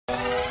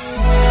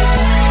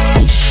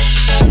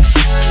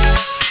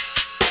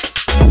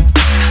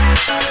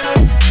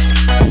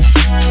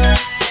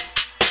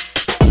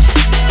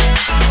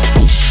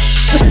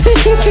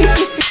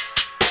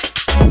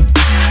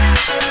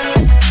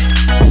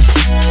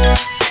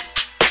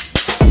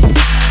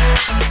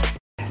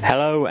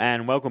Hello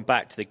and welcome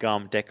back to the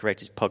Garment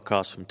Decorators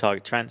podcast from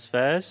Target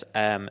Transfers.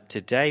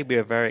 Today we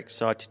are very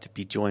excited to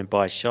be joined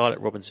by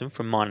Charlotte Robinson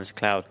from Minus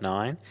Cloud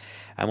 9.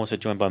 I'm also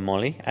joined by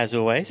Molly, as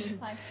always.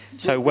 Hi.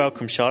 So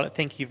welcome, Charlotte.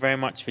 Thank you very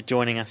much for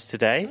joining us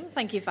today.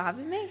 Thank you for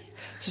having me.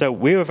 So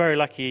we were very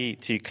lucky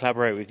to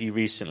collaborate with you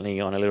recently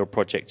on a little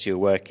project you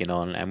were working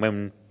on, and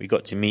when we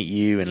got to meet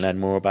you and learn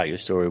more about your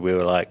story, we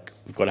were like,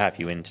 we've got to have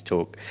you in to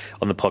talk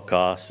on the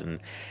podcast and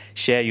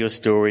share your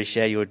story,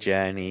 share your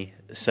journey.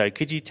 So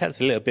could you tell us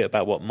a little bit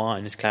about what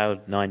Minus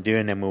Cloud 9 do,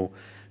 and then we'll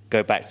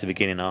go back to the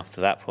beginning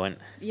after that point?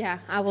 Yeah,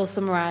 I will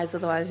summarise,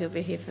 otherwise you'll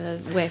be here for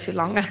way too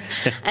long.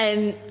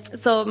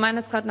 So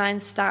Minus Cloud 9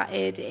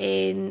 started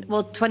in,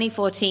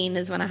 2014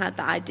 is when I had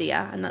the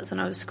idea, and that's when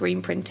I was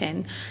screen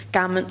printing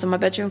garments on my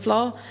bedroom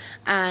floor.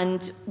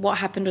 And what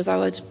happened was I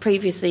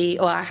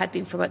had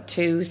been for about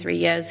 2-3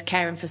 years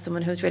caring for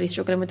someone who was really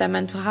struggling with their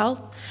mental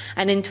health.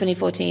 And in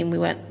 2014, we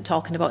weren't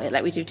talking about it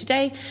like we do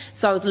today.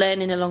 So I was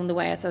learning along the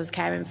way as I was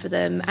caring for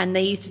them, and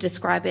they used to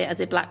describe it as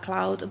a black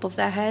cloud above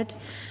their head.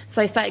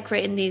 So I started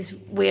creating these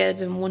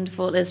weird and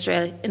wonderful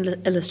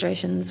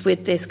illustrations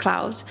with this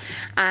cloud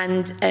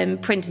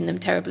and printing them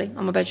terribly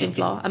on my bedroom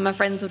floor. And my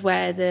friends would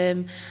wear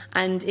them,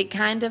 and it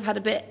kind of had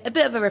a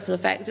bit of a ripple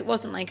effect. It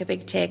wasn't like a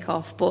big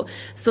takeoff, but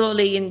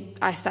slowly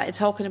I started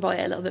talking about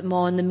it a little bit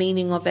more and the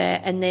meaning of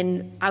it. And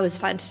then I was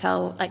starting to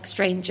tell like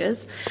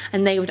strangers,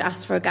 and they would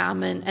ask for a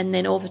garment. And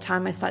then over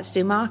time I started to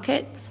do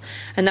markets,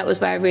 and that was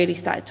where I really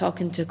started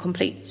talking to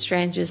complete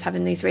strangers,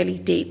 having these really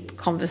deep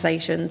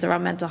conversations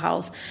around mental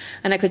health.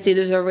 And I could see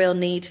there was a real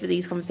need for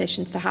these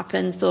conversations to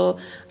happen. So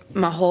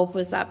my hope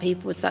was that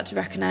people would start to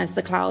recognise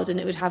the cloud, and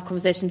it would have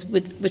conversations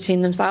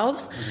between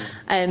themselves.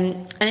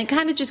 And it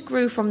kind of just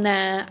grew from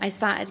there. I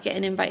started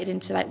getting invited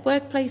into like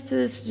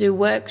workplaces to do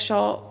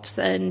workshops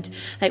and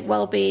like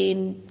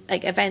wellbeing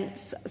like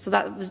events. So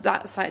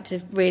that started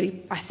to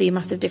really, I see a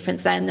massive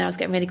difference then. I was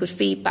getting really good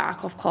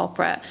feedback off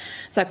corporate.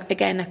 So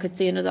again, I could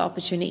see another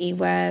opportunity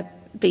where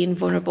being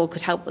vulnerable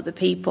could help other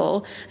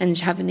people and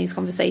having these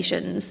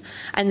conversations.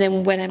 And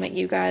then when I met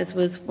you guys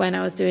was when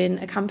I was doing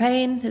a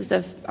campaign. It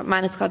was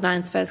Minus Cloud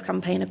 9's first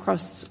campaign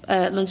across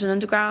London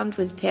Underground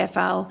with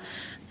TfL,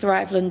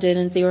 Thrive London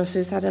and Zero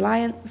Suicide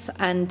Alliance,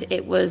 and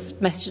it was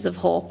messages of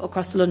hope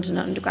across the London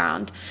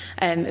Underground.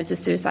 It was a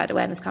suicide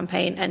awareness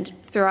campaign, and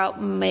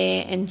throughout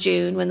May and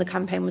June when the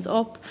campaign was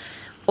up,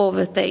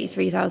 over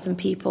 33,000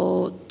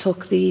 people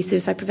took the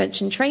suicide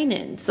prevention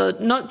training. So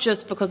not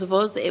just because of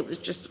us, it was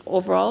just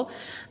overall.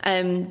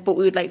 But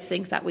we would like to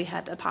think that we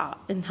had a part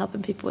in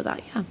helping people with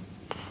that, yeah.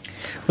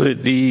 Well,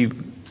 the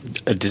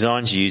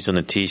designs you used on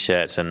the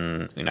T-shirts,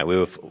 and we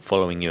were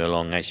following you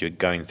along as you were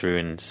going through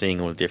and seeing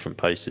all the different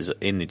posters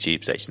in the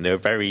Tube section. They were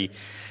very,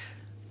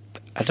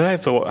 I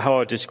don't know how I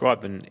would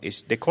describe them.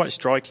 They're quite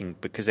striking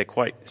because they're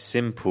quite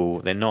simple.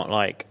 They're not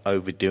like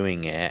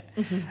overdoing it,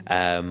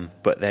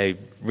 but they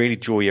really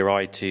draw your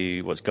eye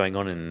to what's going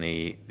on in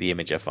the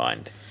image, I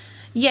find.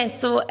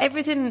 Yes, so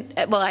everything,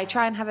 I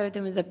try and have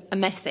everything with a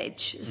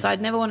message. So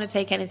I'd never want to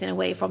take anything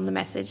away from the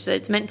message. So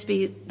it's meant to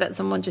be that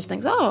someone just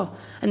thinks, oh,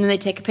 and then they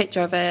take a picture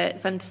of it,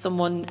 send to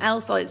someone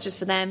else, or it's just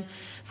for them.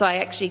 So I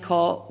actually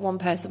caught one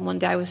person one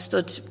day. I was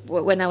stood,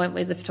 when I went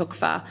with the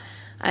photographer,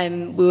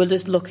 we were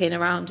just looking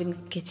around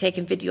and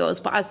taking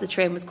videos, but as the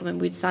train was coming,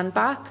 we'd stand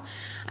back.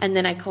 And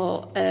then I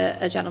caught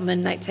a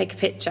gentleman take a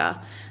picture.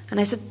 And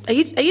I said, are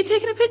you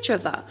taking a picture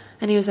of that?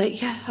 And he was like,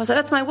 yeah. I was like,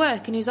 that's my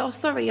work. And he was like, oh,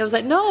 sorry. I was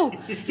like, no.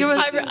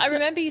 I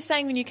remember you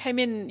saying when you came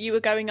in, you were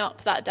going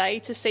up that day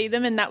to see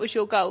them, and that was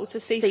your goal, to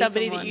see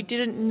somebody someone that you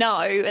didn't know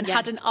and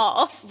hadn't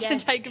asked to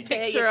take a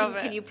picture of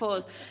it. Can you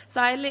pause?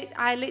 So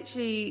I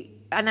literally...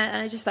 And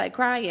I just started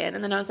crying.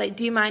 And then I was like,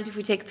 do you mind if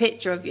we take a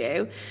picture of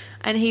you?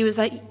 And he was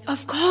like,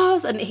 of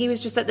course. And he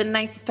was just like the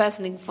nicest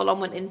person. He full on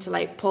went into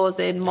like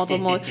posing, model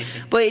mode.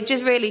 But it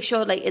just really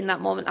showed like in that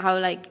moment how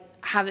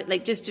have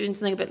it just doing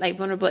something a bit like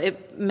vulnerable,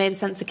 it made a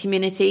sense of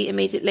community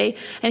immediately.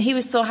 And he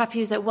was so happy. He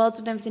was like, well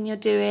done everything you're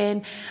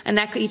doing. And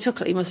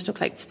he must have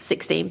took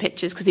 16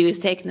 pictures because he was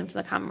taking them for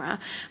the camera.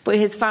 But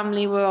his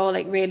family were all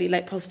really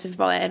positive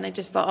about it, and I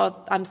just thought,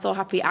 oh, I'm so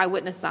happy I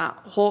witnessed that.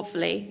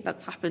 Hopefully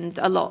that's happened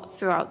a lot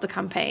throughout the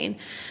campaign.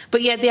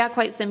 But yeah, they are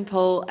quite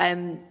simple.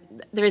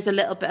 There is a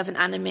little bit of an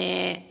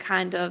anime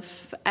kind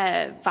of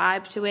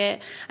vibe to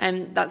it,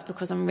 and that's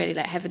because I'm really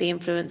heavily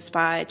influenced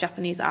by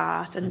Japanese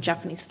art and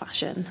Japanese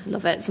fashion. I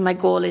love it. So my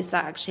goal is to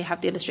actually have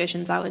the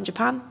illustrations out in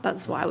Japan.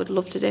 That's what I would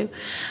love to do.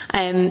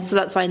 So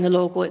that's why in the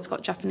logo it's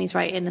got Japanese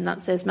writing, and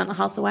that says mental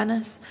health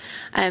awareness.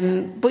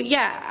 But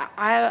yeah,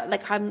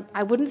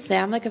 I wouldn't say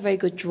I'm a very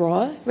good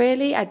drawer,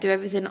 really. I do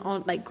everything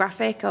on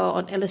graphic or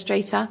on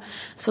Illustrator.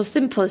 So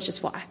simple is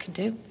just what I can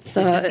do.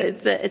 So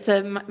it's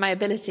my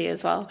ability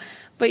as well.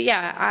 But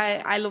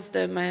yeah, I love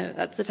them.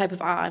 That's the type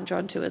of art I'm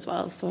drawn to as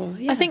well. So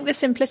yeah. I think the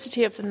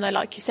simplicity of them, though,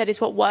 like you said, is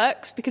what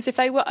works. Because if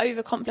they were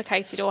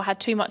overcomplicated or had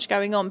too much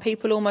going on,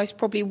 people almost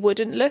probably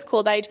wouldn't look,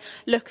 or they'd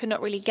look and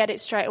not really get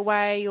it straight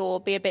away or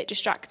be a bit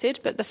distracted.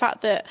 But the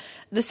fact that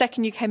the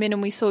second you came in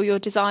and we saw your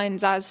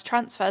designs as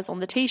transfers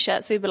on the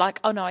T-shirts, we were like,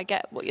 oh no, I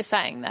get what you're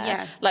saying there.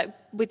 Yeah.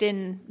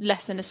 within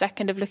less than a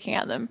second of looking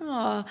at them.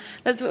 Oh,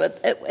 that's what,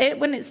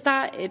 when it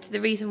started. The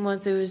reason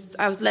was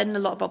I was learning a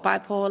lot about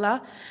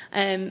bipolar,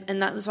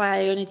 and that was why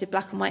I only did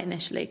black and white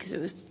initially, because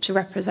it was to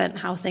represent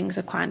how things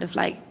are kind of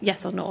like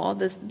yes or no.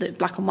 There's the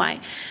black and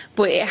white,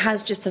 but it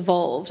has just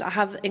evolved. I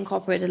have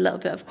incorporated a little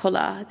bit of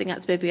colour. I think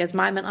that's maybe as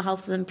my mental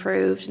health has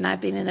improved, and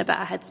I've been in a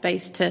better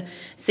headspace to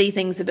see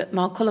things a bit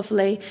more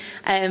colourfully.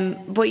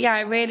 But yeah,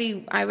 I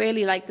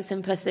really like the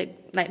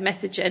simplistic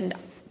message, and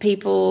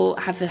people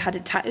have had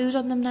it tattooed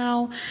on them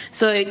now,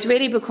 so it's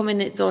really becoming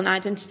its own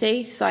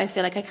identity. So I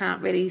feel like I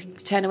can't really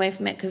turn away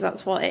from it, because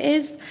that's what it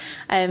is.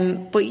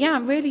 But yeah,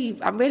 I'm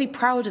really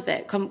proud of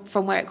it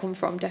from where it come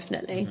from,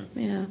 definitely.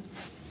 Yeah.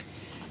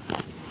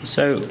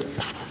 So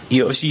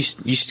you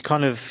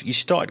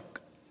started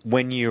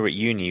when you were at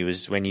uni,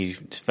 was when you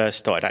first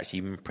started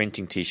actually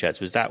printing t-shirts.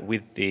 Was that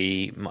with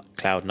the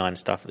Cloud9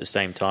 stuff at the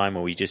same time,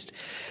 or were you just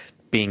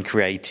being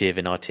creative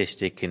and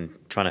artistic and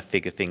trying to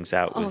figure things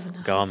out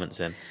with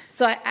garments? And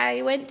so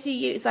I went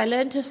to so I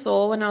learned to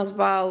sew when I was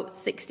about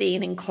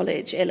 16 in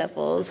college,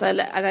 A-levels, and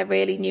I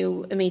really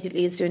knew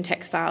immediately as doing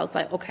textiles,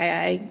 like, okay,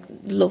 I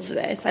love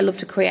this, I love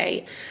to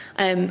create,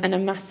 and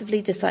I'm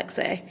massively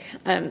dyslexic,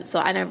 so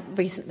and I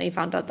recently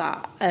found out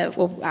that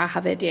I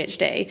have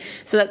ADHD,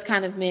 so that's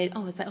kind of made,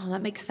 it's like,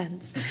 that makes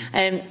sense.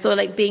 So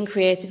like being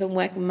creative and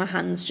working with my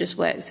hands just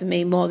works for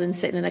me more than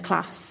sitting in a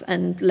class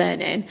and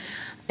learning,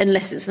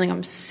 unless it's something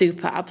I'm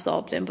super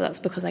absorbed in, but that's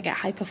because I get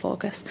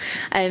hyper-focused.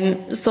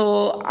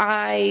 So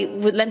I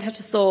learned how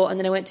to sew, and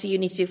then I went to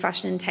uni to do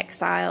fashion and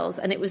textiles,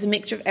 and it was a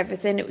mixture of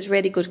everything. It was a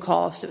really good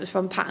course. It was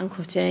from pattern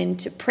cutting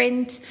to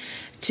print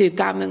to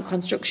garment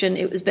construction.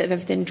 It was a bit of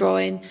everything,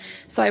 drawing.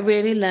 So I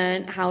really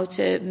learned how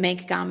to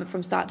make a garment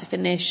from start to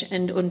finish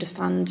and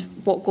understand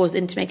what goes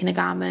into making a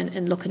garment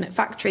and looking at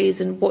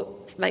factories and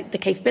what the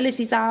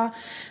capabilities are.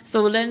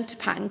 So learning to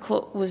pattern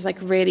cut was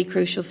really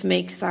crucial for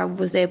me, because I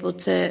was able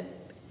to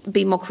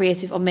be more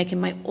creative on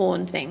making my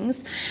own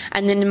things.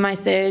 And then in my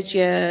third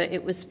year,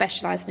 it was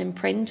specialising in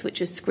print, which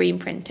was screen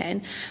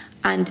printing.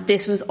 And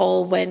this was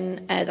all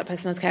when that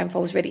person I was caring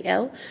for was really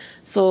ill.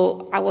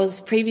 So I was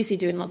previously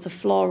doing lots of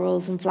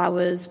florals and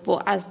flowers,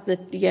 but as the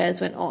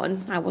years went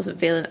on, I wasn't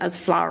feeling as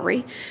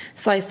flowery.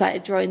 So I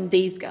started drawing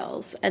these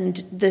girls. And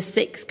the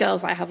 6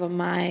 girls I have on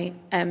my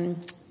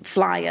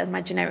flyer,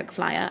 my generic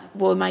flyer,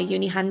 were my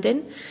uni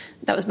hand-in.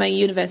 That was my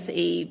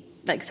university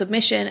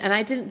submission, and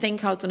I didn't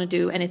think I was going to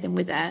do anything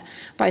with it,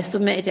 but I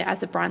submitted it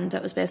as a brand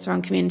that was based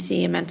around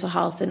community and mental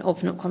health and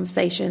open up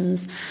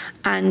conversations.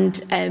 And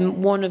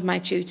one of my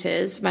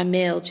tutors, my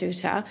male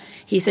tutor,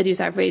 he said,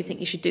 I really think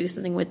you should do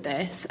something with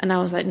this. And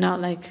I was like,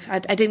 no,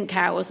 I didn't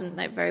care. I wasn't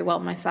very well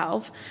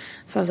myself,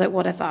 so I was like,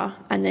 whatever.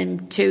 And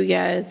then 2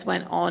 years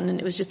went on, and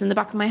it was just in the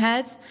back of my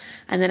head.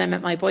 And then I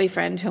met my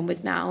boyfriend, who I'm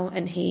with now,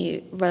 and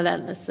he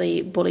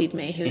relentlessly bullied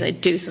me. He was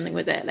like, do something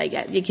with it.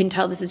 Yeah, you can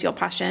tell this is your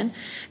passion.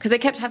 Because I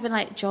kept having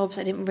jobs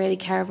I didn't really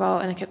care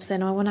about, and I kept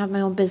saying, I want to have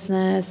my own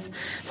business.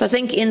 So I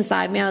think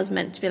inside me I was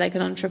meant to be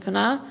an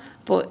entrepreneur,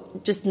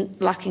 but just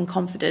lacking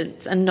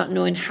confidence and not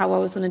knowing how I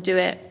was going to do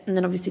it. And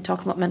then obviously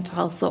talking about mental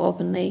health so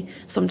openly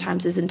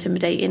sometimes is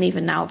intimidating.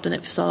 Even now, I've done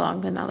it for so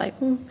long, and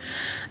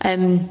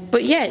I'm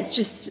but yeah, it's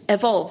just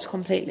evolved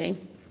completely.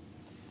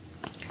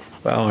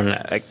 Well,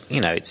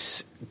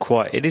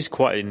 it is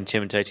quite an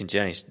intimidating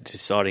journey,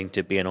 deciding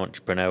to be an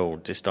entrepreneur or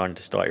deciding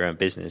to start your own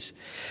business.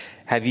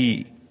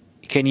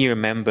 Can you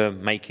remember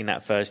making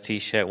that first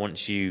t-shirt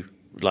once you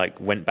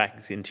went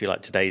back into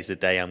today's the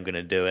day I'm going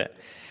to do it?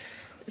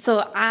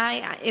 So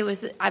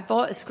I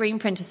bought a screen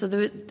printer. So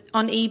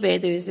on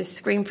eBay there was this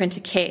screen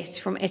printer kit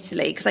from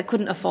Italy, because I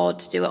couldn't afford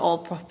to do it all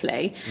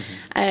properly.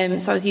 So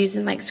I was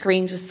using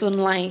screens with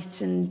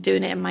sunlight and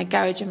doing it in my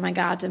garage in my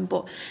garden.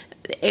 But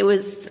it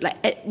was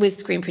with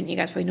screen printing, you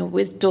guys probably know,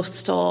 with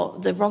dust or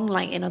the wrong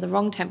lighting or the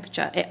wrong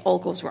temperature, it all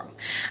goes wrong.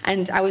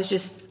 And I was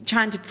just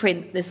trying to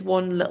print this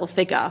one little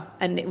figure,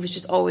 and it was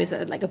just always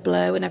a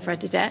blur whenever I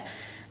did it.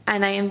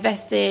 And I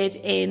invested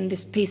in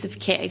this piece of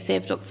kit I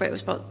saved up for. It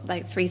was about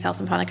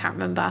 £3,000, I can't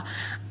remember.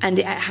 And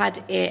it had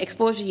an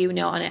exposure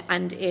unit on it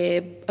and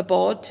a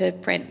board to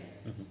print.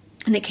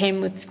 And it came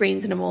with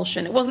screens and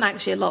emulsion. It wasn't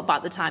actually a lot, but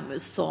at the time it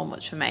was so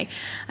much for me.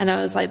 And I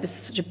was like, this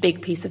is such a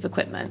big piece of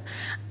equipment.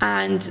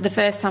 And the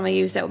first time I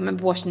used it, I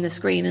remember watching the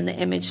screen and the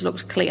image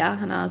looked clear.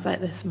 And I was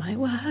like, this might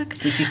work.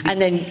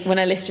 And then when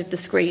I lifted the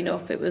screen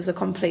up, it was a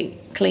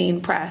complete clean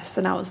press.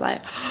 And I was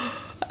like...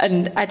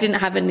 And I didn't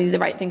have any of the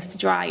right things to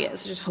dry it,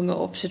 so I just hung it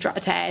up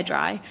to air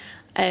dry.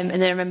 And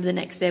then I remember the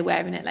next day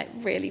wearing it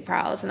really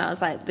proud, and I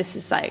was like, this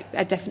is I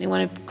definitely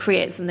want to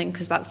create something,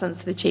 because that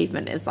sense of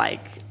achievement is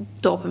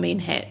dopamine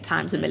hit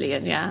times a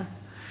million. Yeah.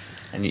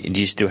 And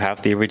do you still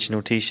have the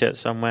original t-shirt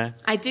somewhere?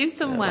 I do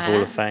somewhere. The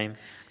Hall of Fame.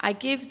 I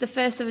give the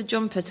first ever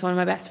jumper to one of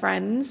my best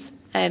friends,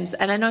 and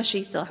I know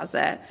she still has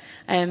it.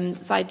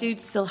 So I do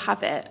still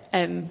have it,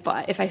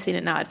 but if I seen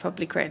it now, I'd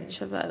probably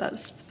cringe. I'd be like,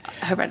 that's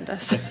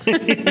horrendous.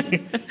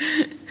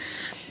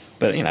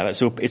 But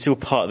it's all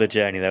part of the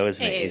journey, though,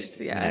 isn't it? It is,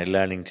 yeah.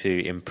 Learning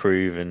to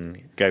improve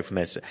and go from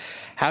there. So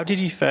how did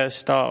you first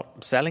start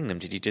selling them?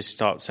 Did you just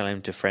start selling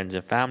them to friends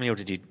and family, or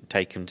did you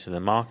take them to the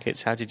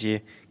markets? How did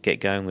you get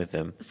going with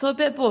them? So a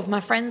bit of both.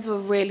 My friends were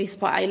really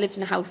supportive. I lived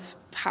in a house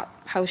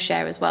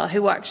share as well,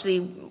 who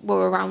actually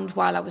were around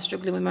while I was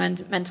struggling with my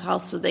mental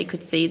health, so they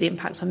could see the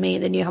impact on me.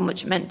 They knew how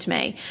much it meant to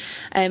me,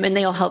 and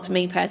they all helped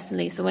me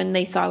personally. So when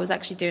they saw I was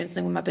actually doing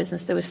something with my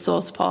business, they were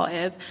so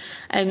supportive.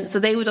 So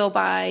they would all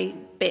buy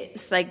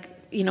bits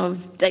like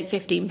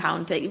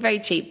 £15, like very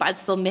cheap, but I'd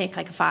still make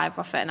like a £5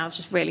 off it, and I was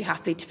just really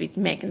happy to be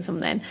making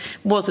something.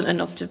 It wasn't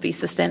enough to be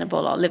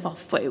sustainable or live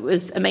off, but it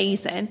was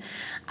amazing.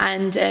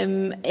 And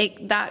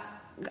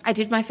I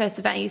did my first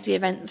event. I used to be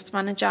events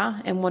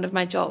manager in one of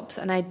my jobs,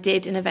 and I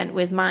did an event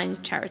with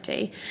Mind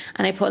Charity,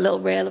 and I put a little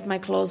reel of my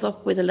clothes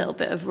up with a little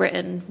bit of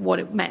written what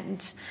it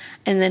meant.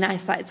 And then I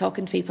started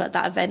talking to people at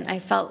that event. I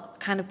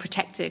felt kind of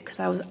protected because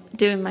I was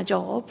doing my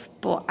job,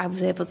 but I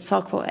was able to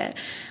talk about it.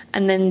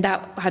 And then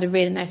that had a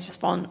really nice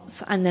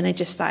response. And then I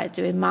just started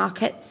doing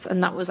markets,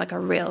 and that was like a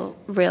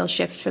real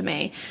shift for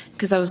me,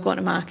 because I was going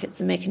to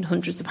markets and making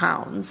hundreds of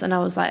pounds, and I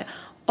was like,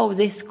 oh,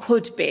 this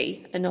could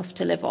be enough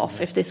to live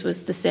off if this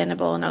was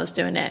sustainable, and I was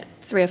doing it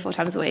 3 or 4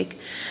 times a week.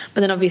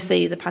 But then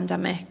obviously the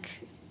pandemic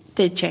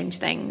did change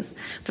things.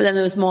 But then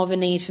there was more of a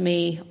need for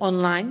me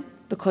online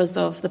because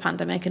of the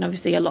pandemic, and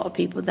obviously a lot of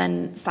people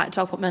then started to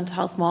talk about mental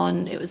health more,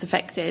 and it was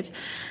affected.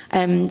 So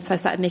I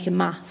started making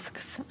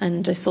masks,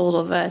 and I sold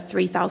over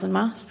 3,000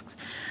 masks.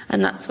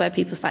 And that's where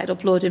people started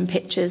uploading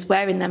pictures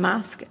wearing their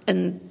mask,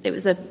 and it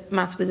was a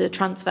mask with a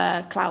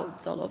transfer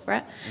clouds all over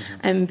it. Mm-hmm.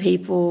 And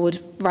people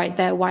would write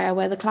there why I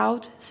wear the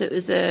cloud. So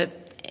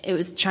it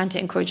was trying to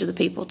encourage other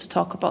people to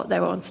talk about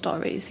their own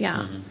stories.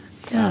 Yeah.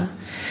 Mm-hmm. Yeah.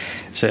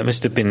 So it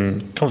must have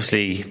been,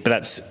 obviously,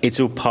 but it's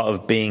all part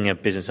of being a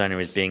business owner,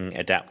 is being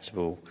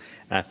adaptable.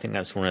 And I think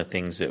that's one of the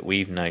things that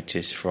we've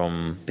noticed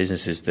from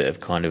businesses that have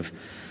kind of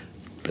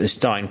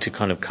starting to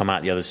kind of come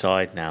out the other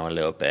side now a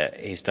little bit,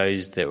 is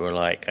those that were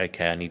like,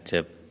 okay, I need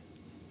to,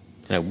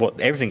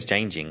 everything's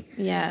changing.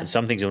 Yeah. And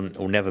some things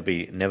will never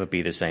be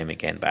the same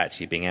again, but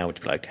actually being able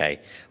to be like, okay,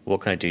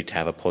 what can I do to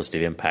have a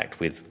positive impact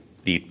with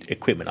the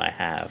equipment I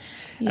have?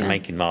 Yeah. And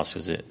making masks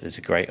was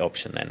a great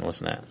option then,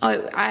 wasn't it?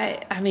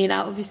 I mean,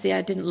 obviously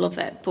I didn't love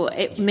it, but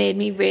it made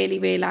me really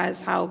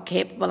realise how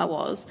capable I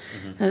was.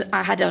 Mm-hmm.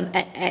 I had an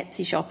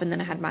Etsy shop, and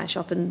then I had my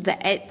shop, and the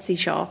Etsy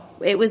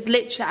shop, it was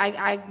literally,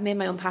 I made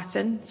my own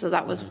pattern, so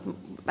that was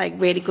like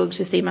really good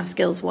to see my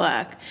skills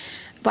work.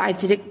 But I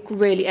did it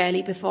really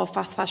early before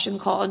fast fashion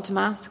caught on to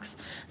masks.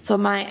 So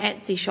my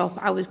Etsy shop,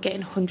 I was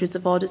getting hundreds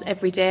of orders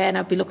every day, and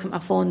I'd be looking at my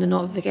phone, the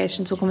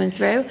notifications were coming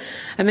through.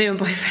 And me and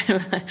my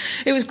boyfriend were like,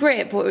 it was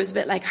great, but it was a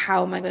bit like,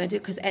 how am I going to do it?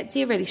 Because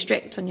Etsy are really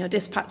strict on your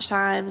dispatch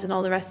times and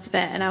all the rest of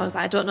it. And I was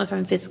like, I don't know if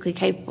I'm physically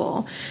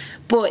capable.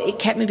 But it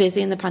kept me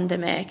busy in the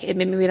pandemic. It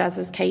made me realise I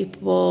was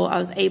capable. I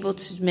was able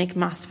to make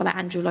masks for like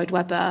Andrew Lloyd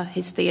Webber,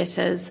 his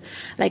theatres.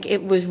 Like,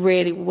 it was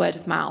really word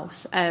of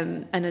mouth.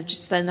 And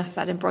then I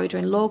started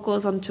embroidering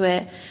logos onto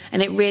it,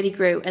 and it really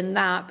grew. And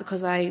that,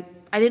 because I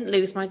didn't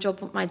lose my job,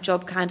 but my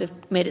job kind of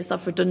made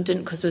itself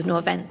redundant because there was no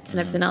events and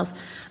everything else.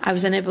 I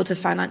was then able to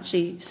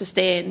financially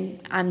sustain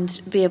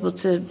and be able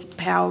to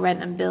pay our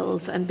rent and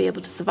bills and be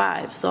able to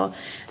survive. So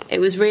it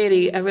was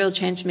really a real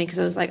change for me, because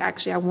I was like,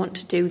 actually, I want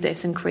to do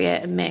this and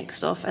create and make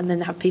stuff, and then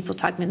have people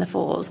tag me in the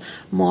photos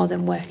more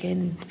than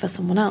working for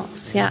someone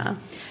else. Yeah.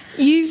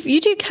 You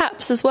do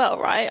caps as well,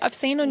 right? I've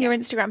seen on your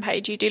Instagram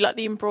page you do like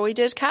the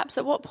embroidered caps.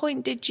 At what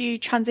point did you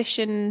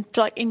transition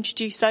to like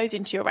introduce those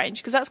into your range?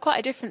 Because that's quite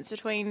a difference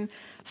between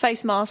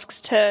face masks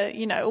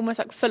to, almost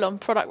like full-on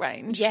product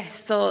range.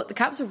 Yes, so the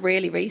caps are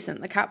really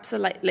recent. The caps are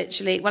like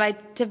literally, I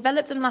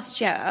developed them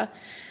last year.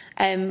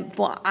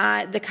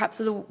 But the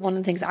caps are one of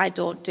the things I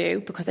don't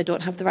do because I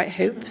don't have the right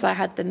hoop, so I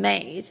had them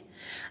made.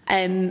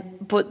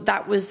 But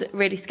that was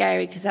really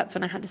scary, because that's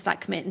when I had to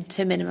start committing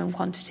to minimum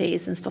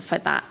quantities and stuff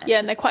like that. Yeah,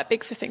 and they're quite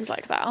big for things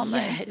like that, aren't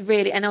they? Yeah,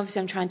 really. And obviously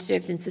I'm trying to do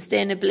everything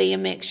sustainably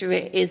and make sure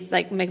it is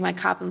like make my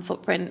carbon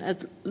footprint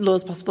as low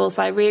as possible.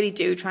 So I really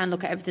do try and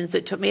look at everything. So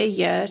it took me a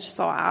year to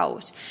sort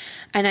out.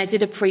 And I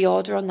did a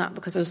pre-order on that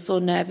because I was so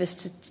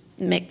nervous to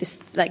make this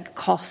like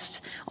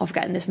cost of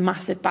getting this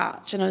massive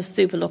batch, and I was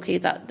super lucky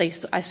that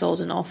I sold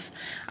enough.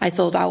 I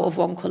sold out of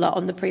one colour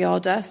on the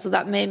pre-order, so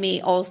that made me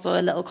also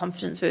a little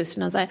confidence boost,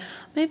 and I was like,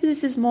 maybe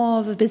this is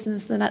more of a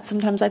business than that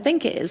sometimes I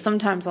think it is.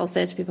 Sometimes I'll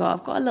say to people,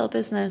 I've got a little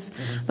business,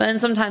 but then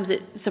sometimes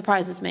it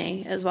surprises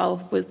me as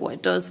well with what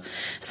it does.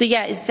 So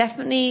yeah, it's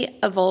definitely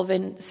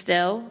evolving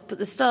still, but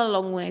there's still a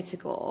long way to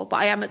go. But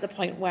I am at the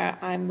point where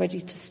I'm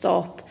ready to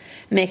stop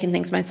making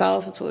things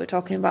myself. That's what we're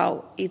talking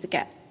about. Either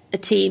get a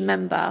team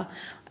member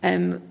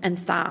and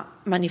start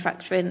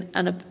manufacturing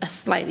on a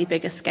slightly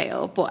bigger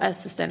scale, but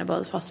as sustainable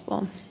as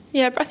possible.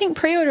 Yeah, but I think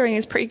pre-ordering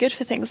is pretty good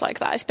for things like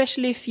that,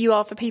 especially if you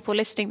are, for people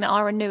listening that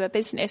are a newer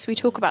business. We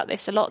talk about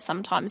this a lot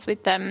sometimes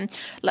with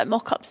like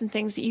mock-ups and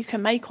things that you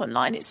can make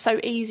online. It's so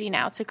easy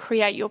now to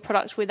create your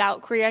product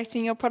without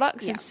creating your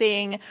product, and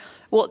seeing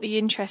what the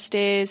interest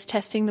is,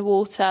 testing the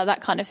water,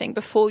 that kind of thing,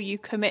 before you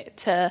commit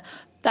to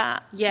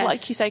that,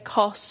 like you say,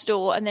 cost,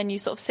 and then you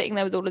sort of sitting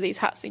there with all of these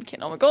hats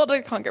thinking, oh my God,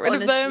 I can't get rid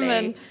of them.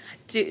 And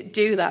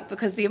do that,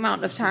 because the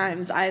amount of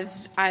times I've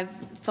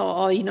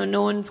thought,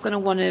 no one's going to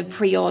want to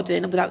pre-order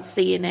without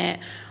seeing it.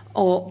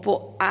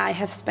 But I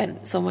have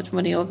spent so much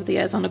money over the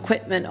years on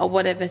equipment or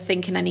whatever,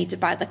 thinking I need to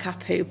buy the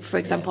cap hoop, for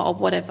example, or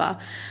whatever,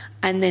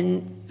 and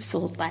then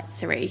sold like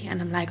 3,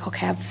 and I'm like,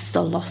 okay, I've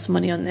still lost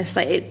money on this.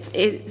 Like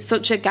it's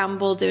such a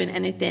gamble doing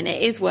anything.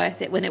 It is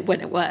worth it when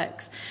it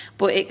works,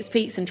 but it's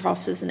peaks and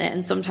troughs, isn't it?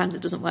 And sometimes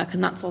it doesn't work,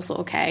 and that's also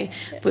okay.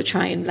 But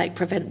try and like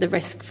prevent the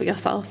risk for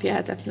yourself.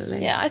 Yeah,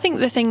 definitely. Yeah, I think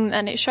the thing,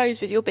 and it shows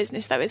with your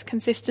business though, is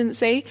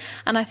consistency.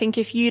 And I think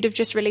if you'd have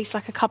just released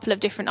like a couple of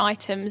different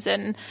items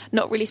and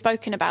not really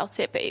spoken about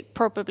it, but it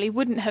probably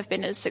wouldn't have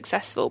been as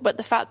successful. But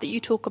the fact that you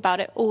talk about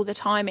it all the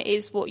time, it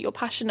is what you're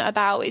passionate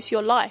about. It's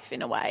your life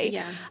in a way.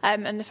 Yeah.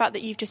 And the fact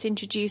that you've just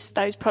introduced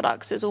those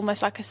products as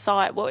almost like a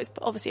side, well, it's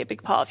obviously a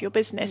big part of your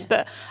business,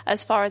 but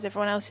as far as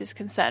everyone else is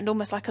concerned,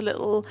 almost like a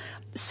little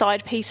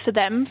side piece for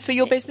them, for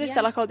your business.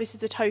 They're like, oh, this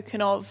is a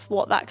token of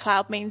what that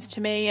cloud means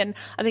to me. And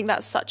I think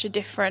that's such a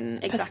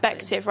different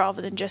perspective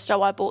rather than just,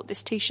 oh, I bought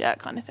this T-shirt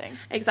kind of thing.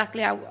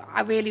 Exactly.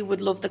 I really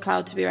would love the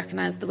cloud to be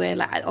recognised the way,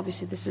 like,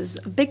 obviously this is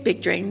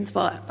big dreams,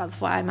 but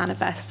that's what I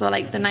manifest. So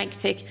like the Nike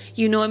tick,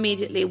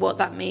 immediately what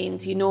that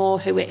means,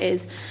 who it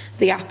is.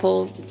 The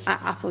Apple,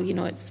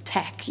 it's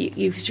tech.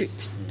 You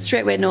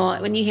straight away know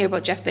when you hear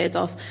about Jeff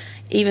Bezos,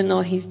 even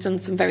though he's done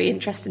some very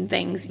interesting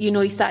things,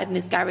 he started in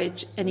his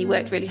garage and he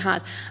worked really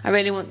hard. I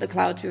really want the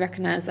cloud to be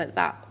recognised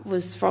that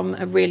was from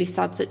a really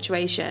sad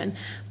situation,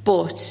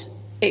 but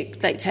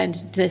it like turned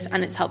into this,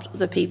 and it's helped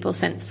other people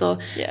since. So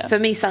for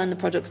me, selling the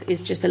products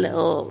is just a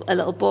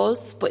little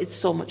buzz, but it's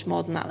so much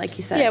more than that, like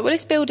you said. Yeah, well,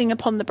 it's building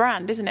upon the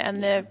brand, isn't it,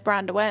 and the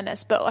brand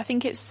awareness. But I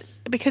think it's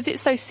because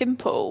it's so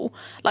simple,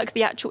 like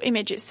the actual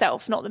image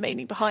itself, not the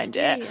meaning behind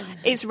it,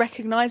 it's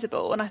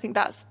recognisable, and I think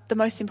that's the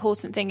most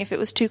important thing. If it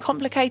was too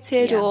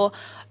complicated or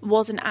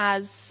wasn't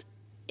as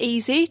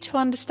easy to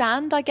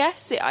understand, I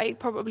guess I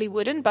probably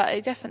wouldn't, but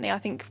it definitely, I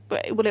think,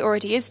 it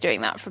already is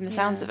doing that from the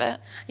sounds of it.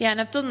 Yeah,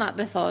 and I've done that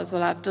before as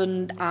well. I've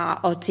done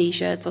or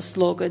T-shirts or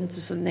slogans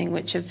or something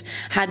which have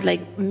had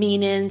like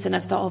meanings, and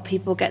I've thought, oh,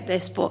 people get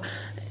this, but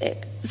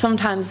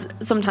sometimes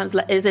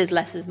it is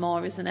less is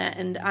more, isn't it?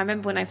 And I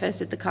remember when I first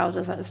did the cloud, I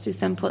was like, it's too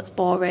simple, it's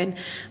boring.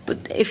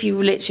 But if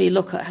you literally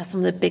look at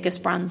some of the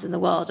biggest brands in the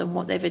world and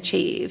what they've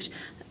achieved,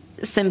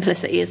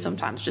 simplicity is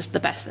sometimes just the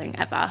best thing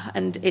ever.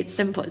 And it's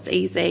simple, it's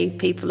easy,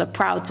 people are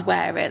proud to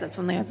wear it. That's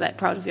one thing I was like,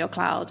 proud of your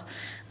cloud.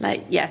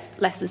 Like, yes,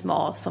 less is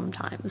more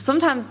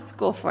sometimes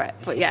go for it,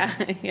 but yeah.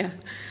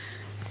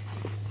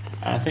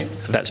 I think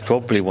that's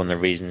probably one of the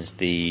reasons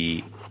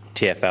the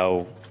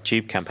TfL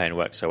tube campaign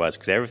works so well,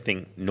 because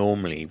everything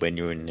normally when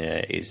you're in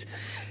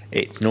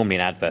it's normally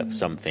an advert for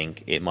something.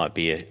 It might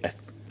be a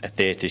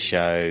theatre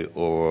show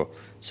or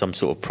some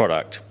sort of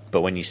product,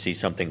 but when you see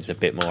something that's a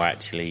bit more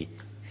actually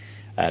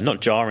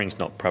not jarring is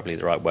not probably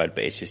the right word,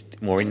 but it's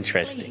just more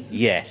interesting. Clean.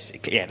 Yes,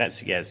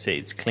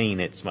 it's clean.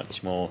 It's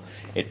much more.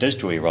 It does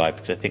draw your eye,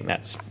 because I think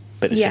that's.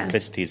 But the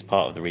simplicity is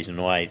part of the reason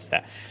why it's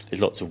that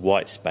there's lots of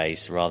white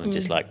space rather than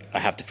just like I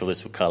have to fill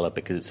this with colour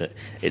because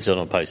it's on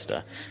a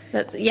poster.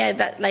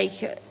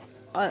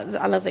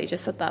 I love that you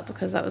just said that,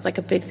 because that was like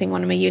a big thing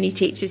one of my uni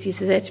teachers used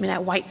to say to me,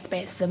 like, white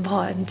space is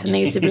important, and I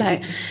used to be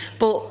like,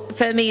 but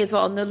for me as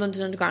well, on the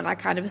London Underground, I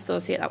kind of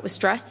associate that with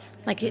stress.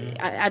 Like,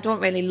 I don't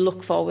really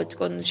look forward to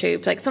going on the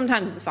tube. Like,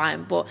 sometimes it's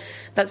fine, but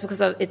that's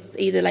because it's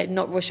either like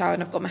not rush hour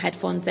and I've got my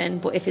headphones in,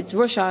 but if it's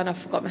rush hour and I've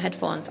forgot my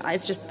headphones,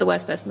 it's just the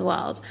worst person in the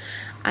world.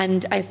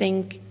 And I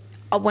think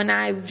when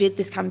I did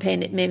this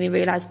campaign, it made me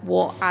realise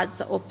what ads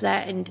are up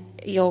there, and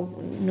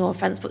no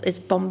offence, but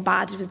it's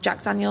bombarded with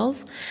Jack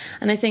Daniels.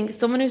 And I think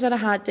someone who's had a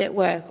hard day at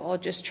work or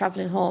just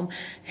travelling home,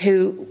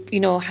 who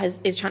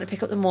is trying to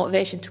pick up the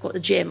motivation to go to the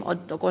gym or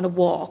go on a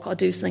walk or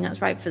do something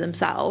that's right for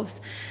themselves,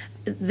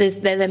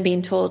 they're then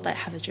being told, like,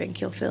 have a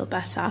drink, you'll feel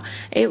better.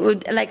 It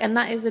would, like, and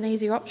that is an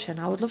easier option.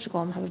 I would love to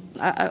go and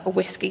have a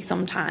whiskey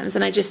sometimes,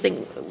 and I just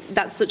think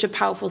that's such a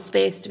powerful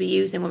space to be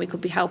using when we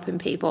could be helping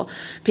people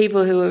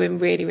who are in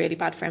really, really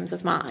bad frames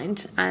of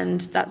mind,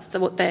 and that's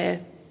what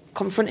they're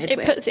confronted with.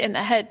 It puts it in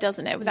their head,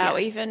 doesn't it, without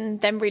even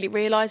them really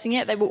realising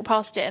it. They walk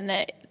past it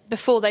and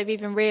before they've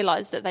even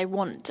realised that they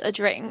want a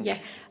drink,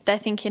 they're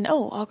thinking,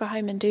 oh, I'll go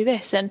home and do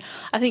this. And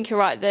I think you're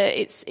right, that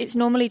it's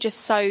normally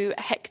just so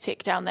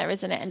hectic down there,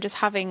 isn't it? And just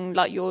having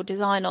like your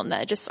design on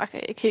there, just like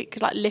it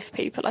could like lift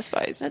people, I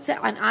suppose. That's it.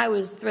 And I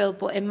was thrilled,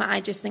 but I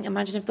just think,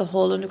 imagine if the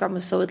whole Underground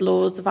was filled with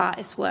loads of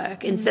artists'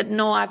 work instead,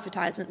 no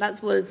advertisement.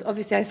 That was,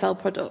 obviously I sell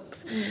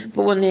products,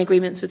 but one of the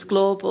agreements with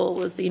Global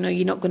was,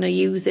 you're not going to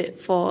use it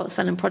for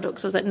selling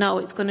products. I was like, no,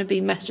 it's going to be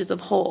messages of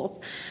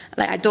hope.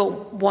 Like, I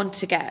don't want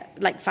to get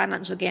like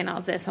financial gain out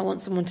of this. I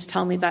want someone to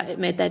tell me that it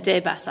made their day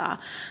better.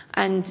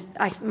 And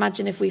I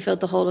imagine if we filled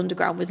the whole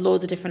underground with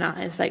loads of different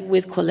artists, like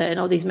with colour and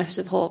all these messages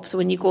of hope. So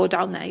when you go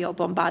down there, you're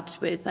bombarded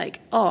with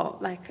like,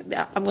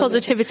 I'm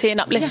positivity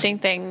and uplifting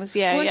things.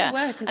 Going Yeah. to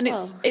work as And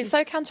well. it's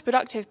so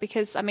counterproductive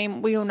because, I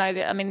mean, we all know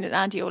that, I mean,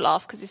 Andy will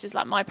laugh because this is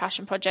like my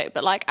passion project,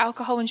 but like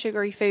alcohol and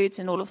sugary foods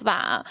and all of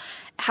that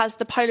has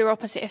the polar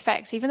opposite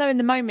effect. Even though in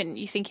the moment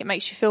you think it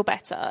makes you feel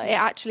better, it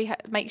actually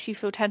makes you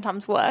feel 10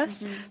 times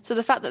worse. So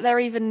the fact that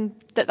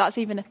that's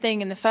even a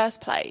thing in the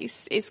first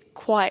place is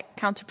quite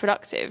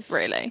counterproductive,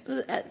 really.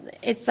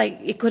 It's like,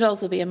 it could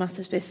also be a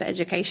massive space for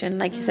education,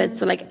 like you said.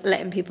 So like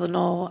letting people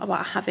know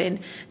about having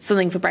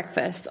something for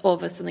breakfast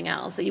over something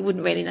else that you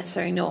wouldn't really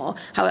necessarily know,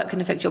 how it can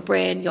affect your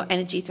brain, your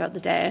energy throughout the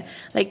day.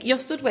 Like, you're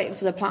stood waiting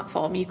for the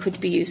platform, you could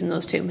be using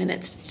those 2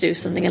 minutes to do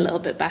something a little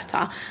bit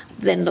better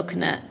than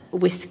looking at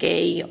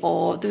whiskey,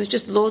 or there was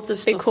just loads of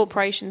Big stuff.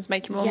 corporations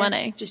making more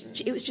money.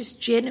 It was just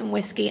gin and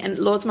whiskey, and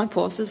loads of my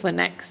posters were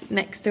next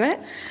to it,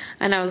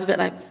 and I was a bit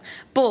like,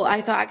 but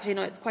I thought, actually,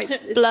 no, it's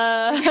quite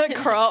blur,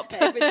 crop.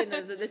 Everything,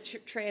 the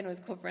train was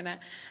covering it.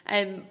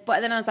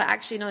 But then I was like,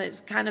 actually, no, it's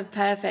kind of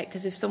perfect,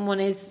 because if someone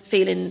is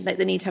feeling like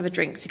they need to have a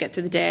drink to get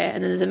through the day,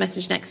 and then there's a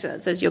message next to it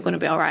that says, you're going to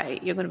be all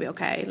right, you're going to be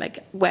okay,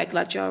 like, we're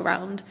glad you're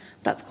around,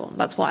 that's cool.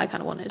 That's what I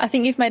kind of wanted. I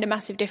think you've made a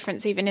massive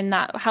difference even in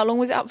that. How long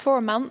was it up for?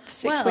 A month?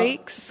 6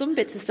 weeks? Some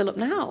bits are still up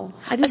now.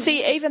 I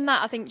see, even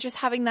that, I think just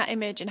having that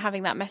image and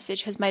having that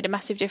message has made a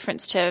massive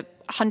difference to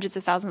hundreds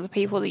of thousands of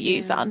people that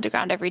use that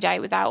underground every day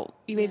without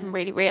you even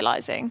really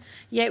realising.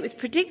 Yeah, it was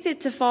predicted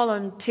to fall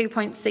on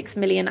 2.6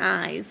 million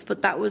eyes,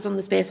 but that was on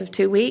the space of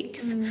 2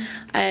 weeks.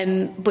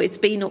 But it's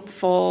been up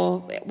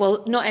for,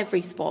 well, not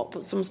every spot,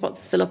 but some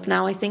spots are still up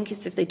now. I think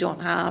it's if they don't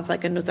have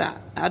like another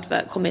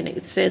advert come in,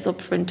 it stays up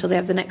for until they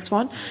have the next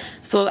one.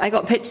 So I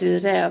got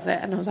pictures the day of it,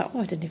 and I was like,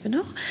 oh, I didn't even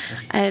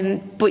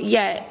know. But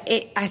yeah,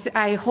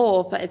 I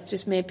hope that it's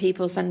just made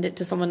people send it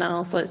to someone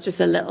else, or it's just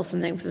a little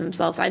something for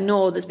themselves. I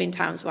know there's been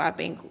times where I've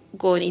been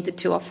going either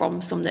to or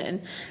from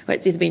something, where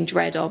it's either been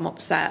dread or I'm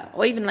upset,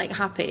 or even like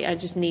happy. I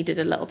just needed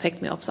a little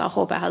pick-me-up, so I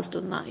hope it has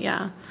done that,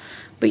 yeah.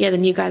 But yeah,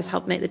 then you guys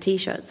helped make the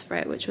T-shirts for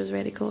it, which was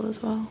really cool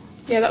as well.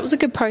 Yeah, that was a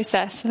good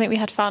process. I think we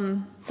had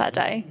fun that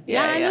day.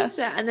 Yeah, I loved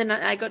it. And then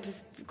I got to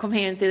come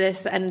here and see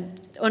this and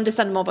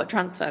understand more about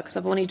transfer, because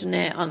I've only done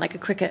it on like a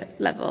cricket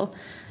level.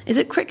 Is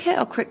it cricket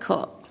or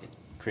cricket?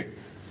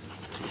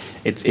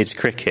 It's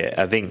cricket,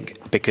 I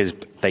think, because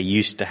they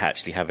used to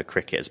actually have a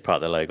cricket as part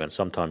of the logo, and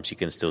sometimes you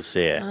can still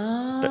see it.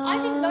 But, I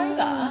didn't know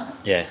that.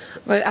 Yeah.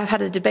 Well, I've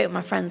had a debate with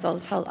my friends. I'll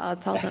tell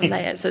them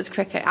later. So it's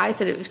cricket. I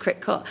said it was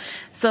cricket.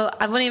 So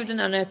I've only ever done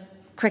it on a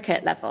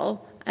cricket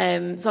level.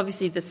 So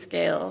obviously the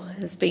scale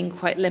has been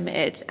quite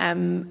limited,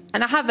 and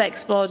I have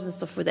explored and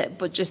stuff with it,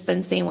 but just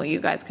then seeing what you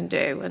guys can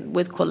do and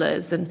with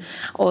colours and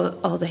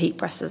all the heat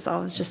presses, I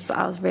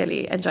was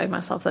really enjoying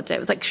myself that day. It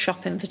was like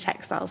shopping for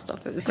textile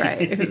stuff. It was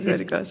great. It was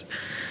really good.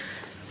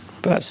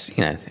 But that's,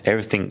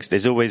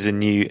 there's always a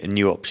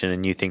new option, a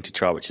new thing to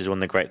try, which is one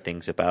of the great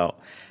things about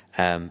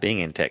being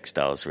in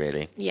textiles,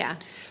 really. Yeah.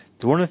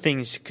 One of the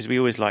things, because we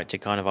always like to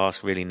kind of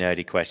ask really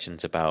nerdy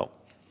questions about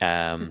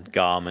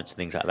garments and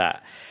things like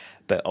that.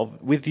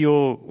 But with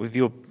your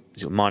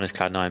Minus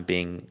Cloud 9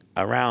 being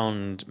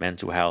around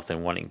mental health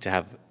and wanting to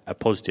have a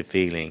positive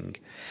feeling,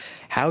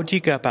 how do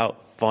you go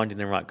about finding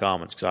the right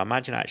garments? Because I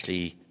imagine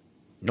actually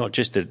not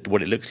just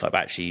what it looks like,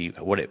 but actually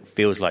what it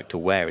feels like to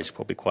wear is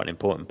probably quite an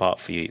important part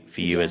for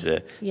you as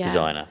a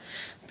designer.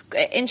 It's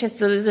interesting.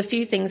 So there's a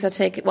few things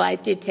I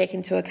did take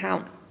into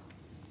account.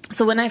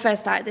 So when I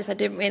first started this, I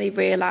didn't really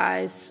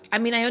realise... I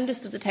mean, I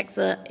understood the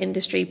textile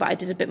industry, but I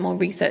did a bit more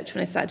research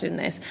when I started doing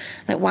this.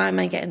 Like, why am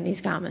I getting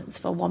these garments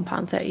for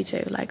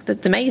 £1.32? Like,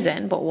 that's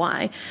amazing, but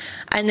why?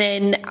 And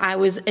then I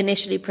was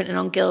initially printing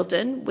on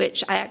Gildan,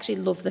 which I actually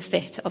love the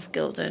fit of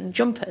Gildan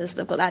jumpers.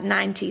 They've got that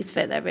 90s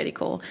fit, they're really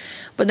cool.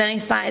 But then I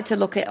started to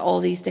look at all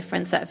these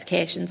different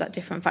certifications that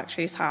different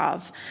factories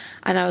have.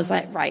 And I was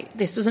like, right,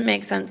 this doesn't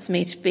make sense to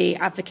me to be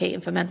advocating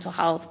for mental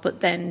health,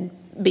 but then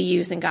be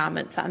using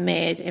garments that are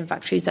made in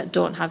factories that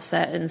don't have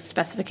certain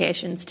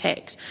specifications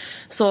ticked.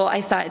 So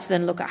I started to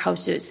then look at how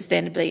to do it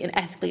sustainably and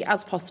ethically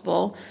as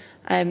possible.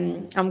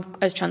 I'm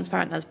as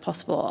transparent as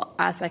possible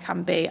as I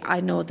can be.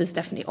 I know there's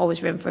definitely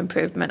always room for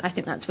improvement. I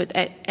think that's with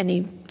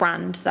any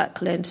brand that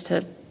claims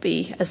to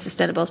be as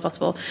sustainable as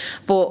possible.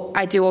 But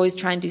I do always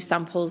try and do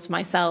samples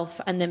myself,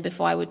 and then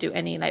before I would do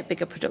any like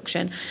bigger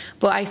production.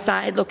 But I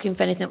started looking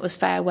for anything that was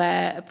Fair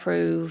Wear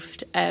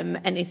approved,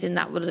 anything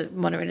that would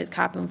monitor its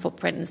carbon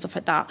footprint and stuff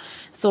like that.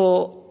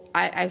 So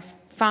I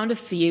found a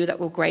few that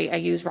were great. I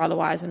use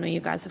Rollawise. I know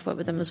you guys have worked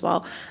with them as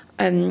well.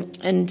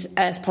 And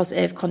Earth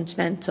Positive,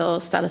 Continental,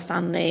 Stella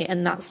Stanley,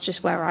 and that's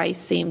just where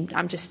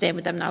I'm just staying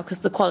with them now because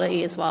the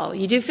quality as well.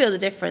 You do feel the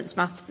difference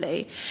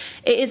massively.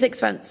 It is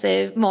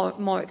expensive,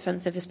 more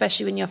expensive,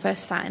 especially when you're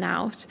first starting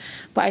out.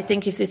 But I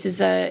think if this is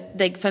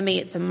for me,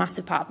 it's a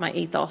massive part of my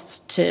ethos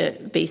to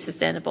be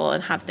sustainable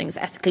and have things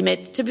ethically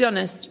made. To be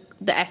honest,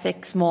 the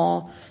ethics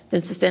more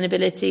than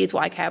sustainability is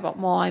what I care about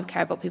more. I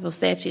care about people's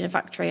safety in a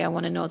factory. I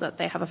want to know that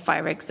they have a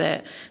fire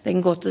exit, they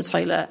can go to the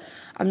toilet.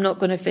 I'm not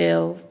going to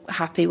feel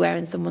happy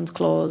wearing someone's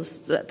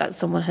clothes that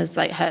someone has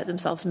like hurt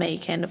themselves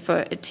making for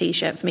a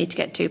t-shirt for me to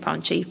get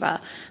 £2 cheaper.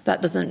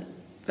 That doesn't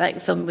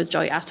like fill me with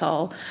joy at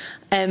all.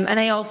 And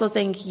I also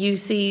think you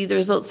see the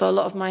results. So a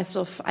lot of my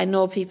stuff I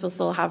know people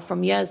still have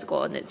from years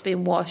ago, and it's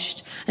been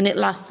washed and it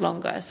lasts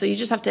longer. So you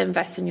just have to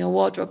invest in your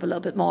wardrobe a little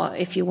bit more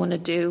if you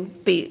want to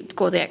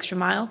go the extra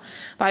mile.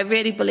 But I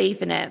really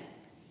believe in it.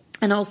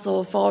 And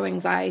also for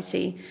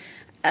anxiety,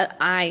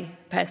 I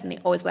personally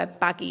always wear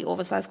baggy,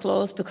 oversized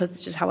clothes because it's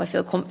just how I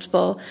feel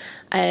comfortable,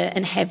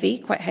 and heavy,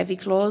 quite heavy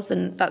clothes.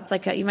 And that's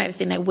like, you might have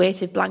seen like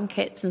weighted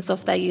blankets and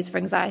stuff they use for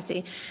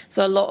anxiety.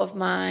 So a lot of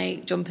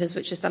my jumpers,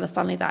 which is Stella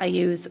Stanley that I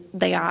use,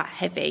 they are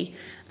heavy.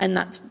 And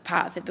that's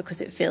part of it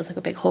because it feels like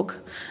a big hug.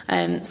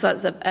 So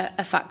that's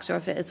a factor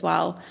of it as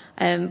well.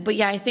 But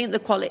yeah, I think the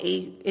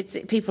quality,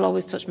 people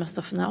always touch my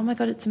stuff and they're, oh my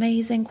God, it's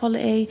amazing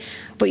quality.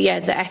 But yeah,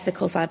 the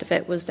ethical side of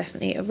it was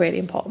definitely a really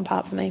important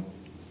part for me.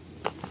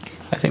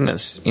 I think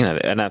that's,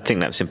 and I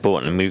think that's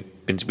important.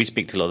 And we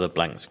speak to a lot of the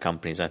blanks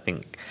companies. I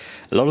think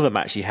a lot of them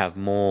actually have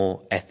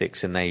more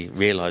ethics than they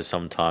realise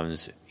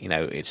sometimes,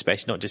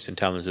 especially not just in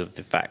terms of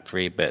the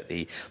factory, but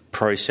the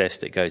process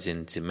that goes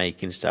into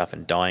making stuff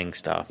and dyeing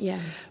stuff. Yeah.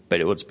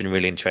 But what's been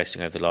really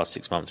interesting over the last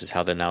 6 months is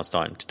how they're now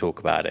starting to talk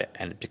about it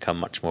and become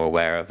much more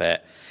aware of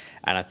it.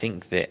 And I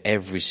think that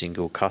every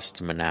single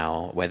customer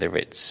now, whether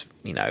it's,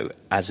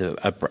 as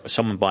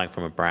someone buying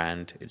from a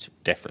brand, it's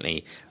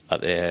definitely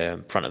at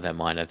the front of their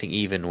mind. I think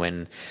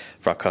even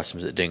for our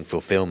customers that are doing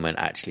fulfillment,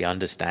 actually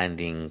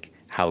understanding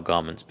how a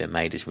garment's been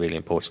made is really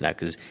important now,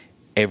 because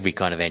every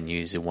kind of end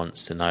user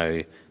wants to know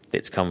that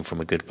it's come from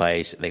a good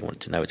place. They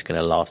want to know it's going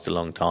to last a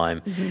long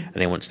time, and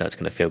they want to know it's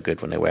going to feel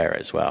good when they wear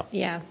it as well.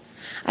 Yeah.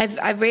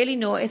 I've really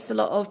noticed a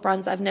lot of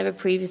brands I've never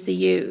previously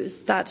used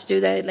start to do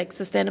their like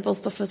sustainable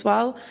stuff as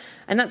well,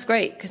 and that's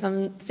great because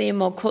I'm seeing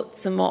more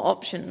cuts and more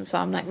options, so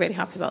I'm like really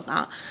happy about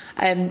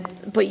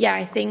that. But yeah,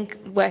 I think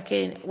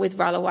working with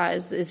Ralaware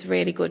is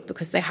really good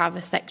because they have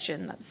a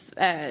section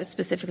that's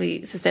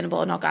specifically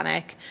sustainable and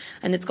organic,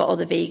 and it's got all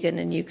the vegan,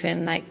 and you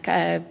can like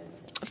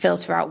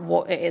filter out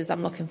what it is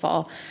I'm looking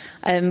for.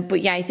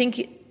 But yeah, I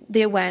think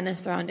the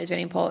awareness around it is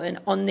really important.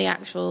 On the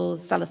actual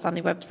Stella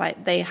Stanley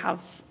website, they have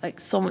like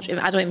so much,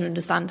 I don't even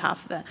understand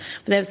half of it,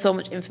 but they have so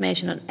much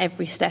information on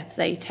every step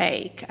they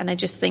take. And I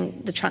just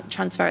think the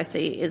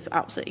transparency is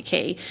absolutely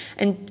key.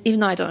 And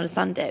even though I don't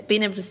understand it,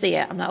 being able to see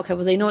it, I'm like, okay,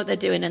 well, they know what they're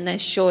doing and they're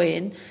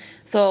showing.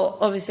 So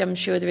obviously I'm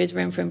sure there is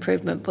room for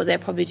improvement, but they're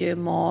probably doing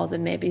more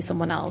than maybe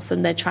someone else,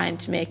 and they're trying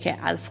to make it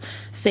as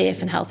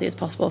safe and healthy as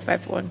possible for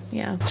everyone.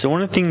 Yeah. So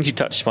one of the things you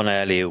touched upon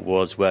earlier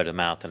was word of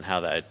mouth and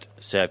how that had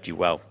served you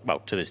well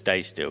to this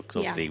day still, because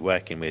obviously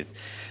working with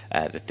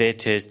the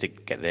theatres to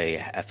get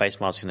the face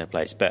masks in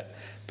place, but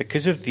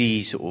because of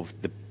the sort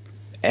of the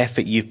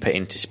effort you've put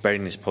into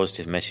spreading this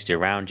positive message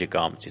around your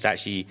garments, it's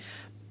actually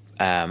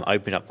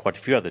opened up quite a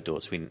few other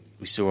doors.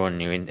 We saw on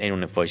your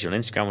anyone that follows you on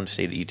Instagram, I want to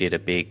see that you did a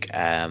big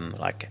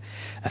like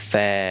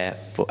affair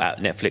at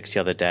Netflix the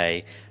other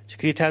day. So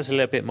could you tell us a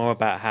little bit more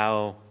about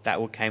how that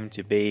all came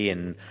to be,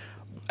 and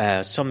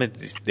some of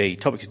the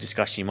topics of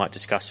discussion you might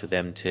discuss with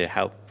them to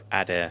help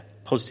add a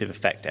positive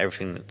effect to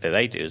everything that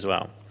they do as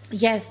well?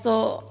 Yes,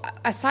 so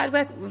I started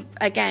work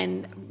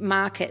again.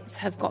 Markets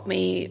have got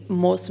me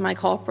most of my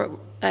corporate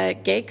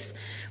gigs,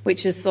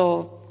 which is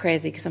so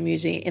crazy because I'm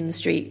usually in the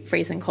street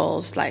freezing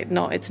cold. Like,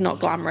 no, it's not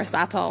glamorous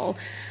at all.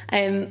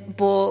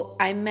 But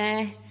I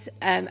met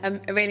a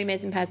really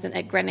amazing person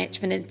at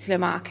Greenwich Peninsula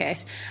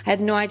Market. I had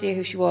no idea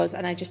who she was,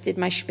 and I just did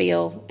my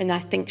spiel, and I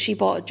think she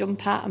bought a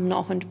jumper. I'm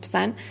not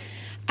 100%.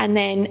 And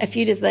then a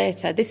few days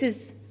later, this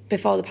is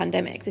before the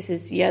pandemic, this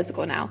is years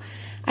ago now,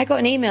 I got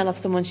an email of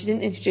someone. She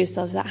didn't introduce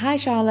herself. She was like, "Hi,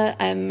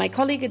 Charlotte. My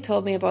colleague had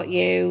told me about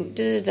you.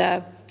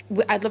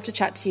 I'd love to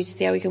chat to you to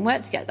see how we can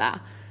work together."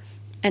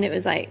 And it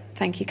was like,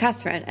 "Thank you,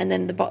 Catherine." And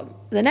then the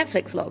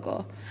Netflix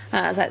logo.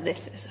 And I was like,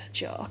 "This is a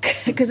joke,"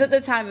 because at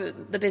the time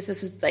the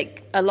business was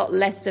like a lot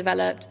less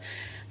developed.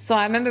 So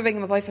I remember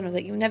ringing my boyfriend. I was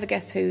like, "You'll never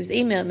guess who's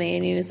emailed me."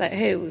 And he was like,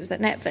 "Who?" It was like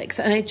Netflix.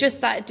 And I just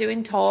started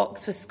doing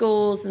talks for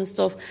schools and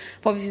stuff.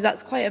 But obviously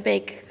that's quite a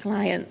big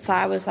client. So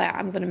I was like,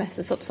 I'm going to mess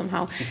this up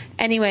somehow.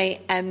 Anyway,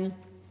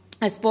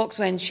 I spoke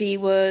to her, and she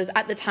was,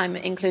 at the time,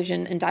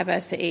 inclusion and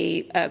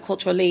diversity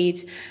cultural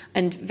lead,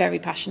 and very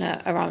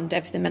passionate around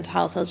everything mental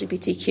health,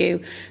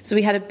 LGBTQ. So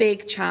we had a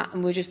big chat,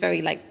 and we were just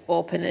very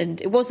open, and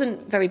it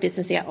wasn't very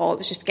businessy at all. It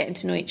was just getting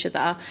to know each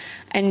other.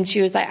 And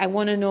she was like, "I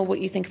want to know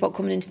what you think about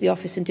coming into the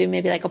office and doing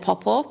maybe like a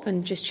pop-up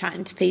and just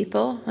chatting to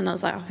people." And I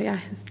was like, "Oh yeah,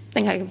 I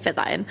think I can fit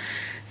that in."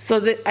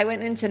 So I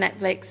went into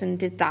Netflix and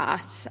did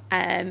that,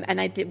 and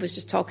was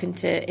just talking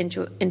to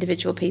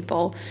individual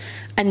people.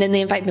 And then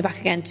they invited me back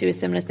again to do a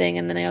similar thing,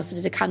 and then I also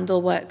did a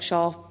candle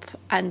workshop,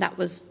 and that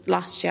was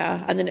last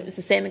year. And then it was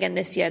the same again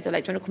this year. They're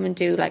like, "Do you want to come and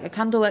do like a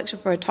candle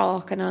workshop or a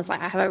talk?" And I was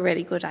like, "I have a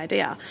really good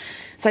idea."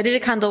 So I did a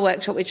candle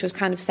workshop, which was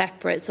kind of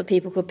separate, so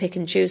people could pick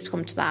and choose to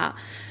come to that.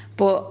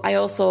 But I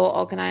also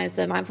organise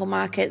the mindful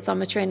markets. So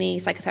I'm a trainee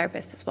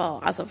psychotherapist as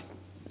well as of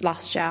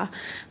last year.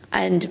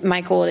 And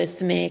my goal is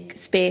to make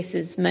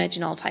spaces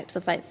merging all types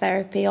of like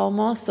therapy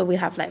almost. So we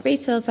have like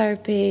retail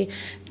therapy,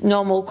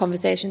 normal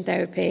conversation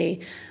therapy,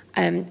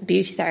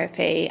 beauty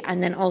therapy,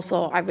 and then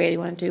also I really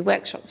want to do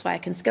workshops where I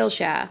can skill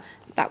share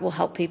that will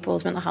help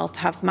people's mental health to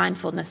have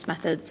mindfulness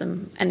methods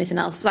and anything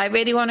else. So I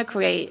really want to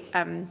create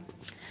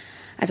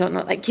I don't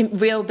know, like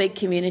real big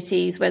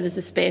communities where there's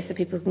a space that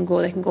people can go,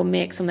 they can go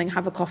make something,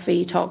 have a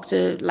coffee, talk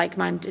to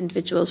like-minded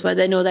individuals where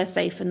they know they're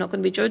safe and not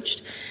going to be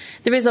judged.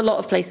 There is a lot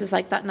of places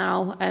like that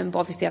now, but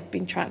obviously I've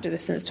been trying to do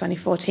this since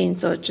 2014,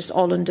 so just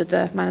all under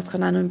the Minus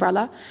Code 9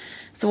 umbrella.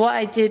 So what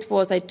I did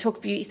was I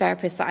took beauty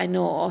therapists that I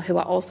know who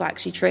are also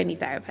actually trainee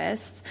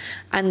therapists,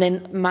 and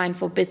then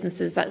mindful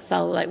businesses that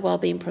sell like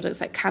wellbeing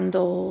products like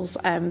candles,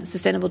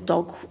 sustainable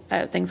dog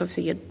things.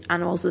 Obviously, your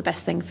animals are the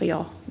best thing for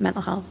your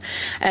mental health.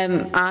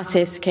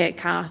 Artists, Kate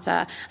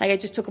Carter. Like I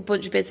just took a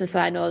bunch of businesses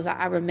that I know that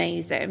are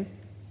amazing.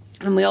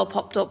 And we all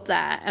popped up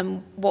there,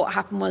 and what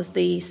happened was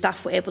the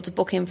staff were able to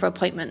book in for an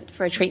appointment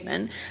for a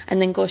treatment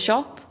and then go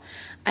shop.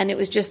 And it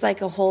was just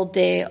like a whole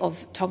day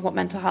of talking about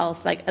mental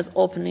health, like as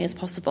openly as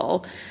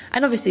possible.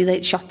 And obviously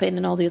like shopping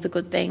and all the other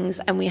good things.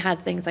 And we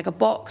had things like a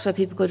box where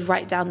people could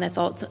write down their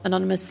thoughts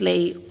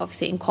anonymously.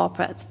 Obviously in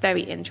corporate, it's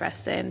very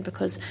interesting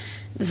because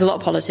there's a lot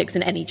of politics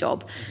in any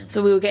job.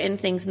 So we were getting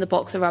things in the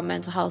box around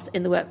mental health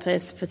in the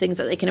workplace for things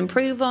that they can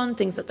improve on,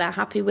 things that they're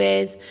happy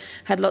with.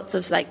 Had lots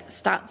of like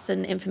stats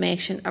and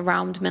information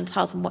around mental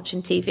health and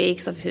watching TV,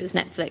 because obviously it was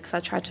Netflix, so I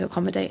tried to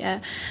accommodate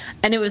it.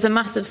 And it was a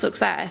massive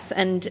success.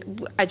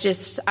 And I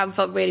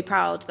felt really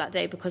proud that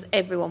day because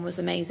everyone was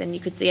amazing. You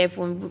could see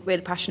everyone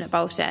really passionate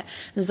about it.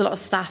 There's a lot of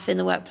staff in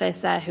the workplace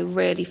there who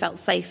really felt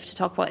safe to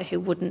talk about it, who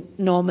wouldn't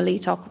normally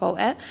talk about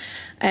it.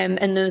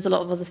 And there was a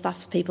lot of other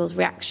staff people's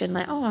reaction,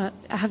 like, oh,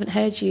 I haven't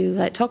heard you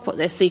like talk about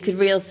this. So you could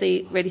really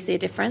see a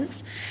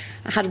difference.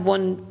 I had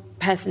one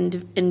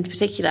person in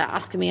particular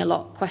asking me a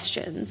lot of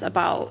questions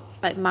about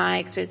like my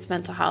experience with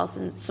mental health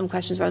and some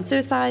questions around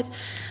suicide.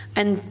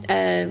 And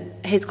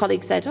his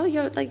colleague said, oh,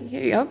 you're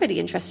really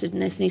interested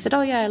in this. And he said,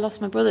 oh yeah, I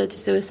lost my brother to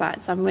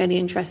suicide, so I'm really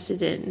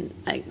interested in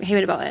like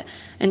hearing about it.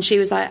 And she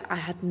was like,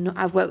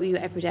 I've worked with you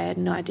every day, I had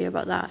no idea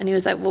about that. And he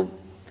was like, well,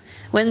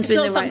 when's been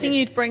the right... It's not something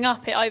you'd bring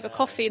up over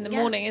coffee in the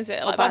morning, is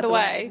it? Like, by the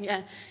way.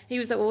 Yeah. He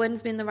was like, well,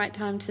 when's been the right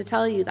time to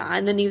tell you that?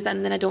 And then he was like,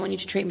 and then I don't want you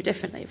to treat me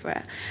differently for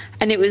it.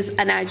 And it was,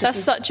 and I just...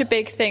 That's such a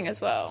big thing as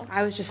well.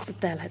 I was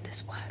just there like,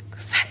 this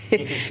works.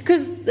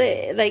 Because,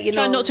 like, you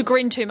know... Try not to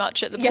grin too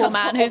much at the poor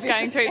man who's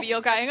going through, but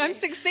you're going, I'm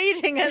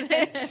succeeding at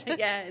this.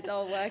 Yeah, it's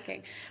all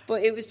working.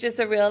 But it was just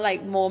a real,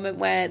 like, moment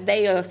where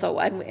they also...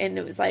 And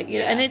it was like, you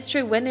know, and it's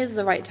true, when is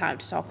the right time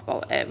to talk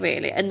about it,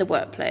 really, in the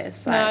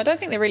workplace? No, I don't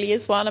think there really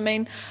is one. I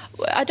mean,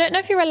 I don't know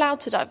if you're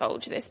allowed to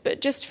divulge this,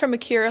 but just from a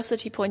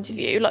curiosity point of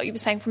view, like you were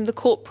saying, from the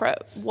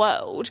corporate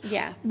world,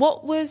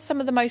 what was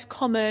some of the most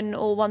common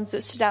or ones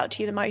that stood out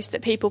to you the most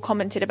that people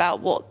commented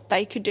about what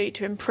they could do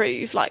to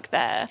improve, like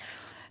their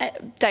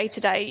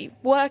day-to-day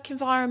work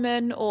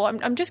environment? Or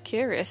I'm just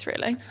curious,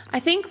 really. I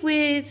think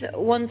with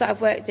ones that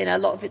I've worked in, a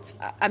lot of it's,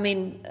 I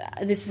mean,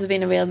 this has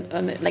been a real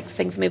like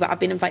thing for me, but I've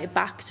been invited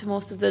back to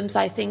most of them. So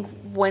I think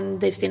when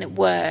they've seen it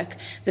work,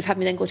 they've had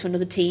me then go to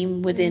another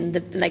team within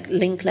the, like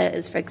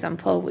Linklaters, for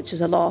example, which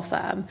is a law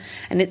firm.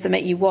 And it's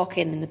you walk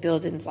in and the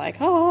building's like,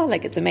 oh,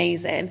 like it's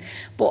amazing.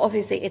 But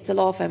obviously it's a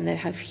law firm, they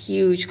have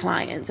huge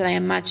clients. And I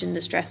imagine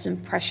the stress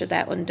and pressure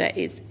they're under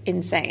is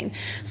insane.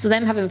 So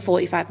them having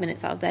 45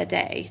 minutes out of their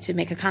day to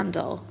make a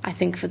candle, I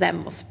think for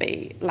them must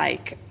be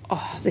like,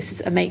 oh, this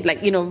is amazing,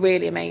 like, you know,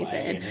 really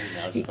amazing.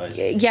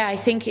 Yeah, I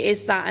think it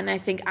is that. And I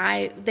think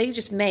they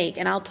just make,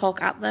 and I'll talk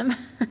at them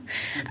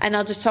and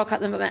I'll just talk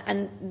at them,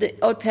 and the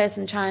odd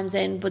person chimes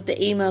in, but the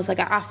emails I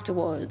got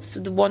afterwards,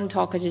 the one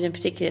talk I did in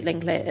particular at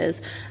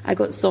Linklaters, I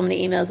got so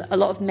many emails, a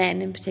lot of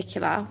men in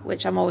particular,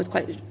 which I always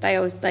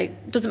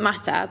like, doesn't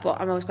matter, but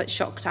I'm always quite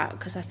shocked at,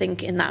 because I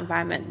think in that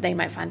environment they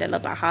might find it a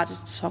little bit harder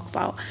to talk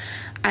about.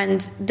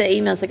 And the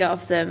emails I get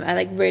off them are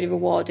like really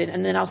rewarding,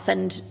 and then I'll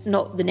send,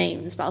 not the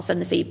names, but I'll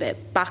send the feedback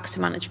back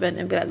to management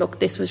and be like, look,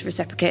 this was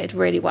reciprocated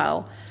really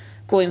well.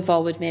 Going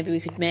forward, maybe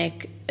we could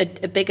make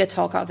a bigger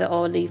talk out of it,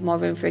 or leave more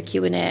room for a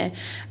Q&A.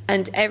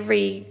 And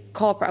every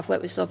corporate I've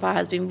worked with so far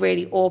has been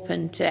really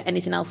open to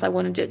anything else I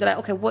want to do. They're like,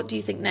 okay, what do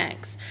you think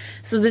next?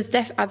 So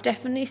I've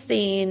definitely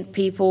seen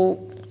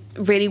people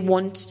really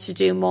want to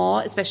do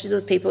more, especially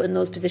those people in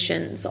those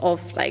positions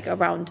of like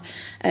around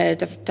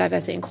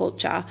diversity and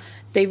culture.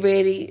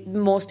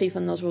 Most people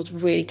in those roles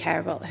really care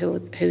about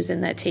who's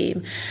in their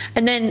team.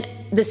 And then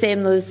the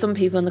same, there's some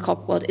people in the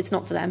corporate world, it's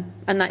not for them,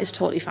 and that is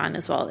totally fine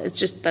as well. That's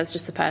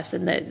just the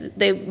person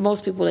that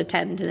most people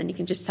attend, and then you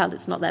can just tell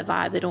it's not their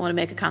vibe. They don't want to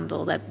make a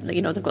candle.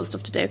 They've got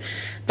stuff to do.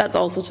 That's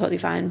also totally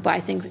fine. But I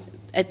think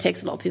it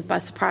takes a lot of people by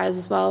surprise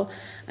as well.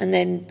 And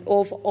then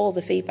all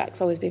the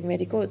feedback's always been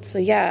really good. So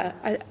yeah,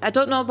 I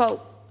don't know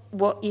about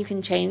what you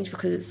can change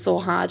because it's so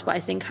hard, but I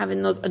think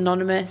having those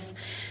anonymous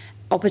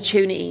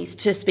opportunities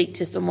to speak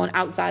to someone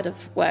outside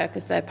of work, a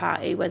third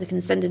party, where they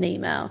can send an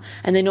email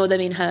and they know they're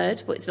being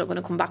heard, but it's not going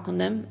to come back on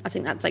them. I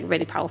think that's like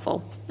really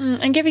powerful.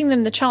 And giving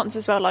them the chance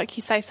as well, like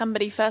you say,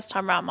 somebody first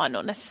time round might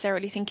not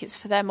necessarily think it's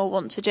for them or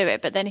want to do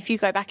it, but then if you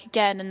go back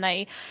again and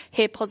they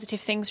hear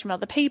positive things from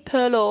other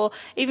people, or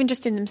even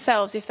just in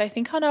themselves, if they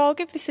think, oh no, I'll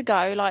give this a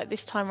go, like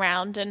this time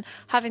round, and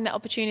having that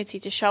opportunity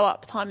to show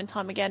up time and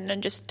time again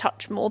and just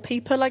touch more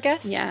people, I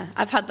guess. Yeah,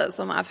 I've had that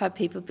somewhere. I've had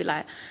people be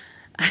like,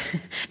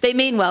 they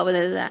mean well, but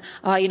they're like,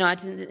 oh, you know, I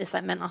didn't think this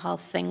like mental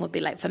health thing would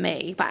be like for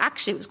me, but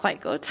actually it was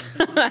quite good.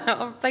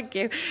 Oh, thank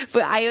you.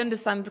 But I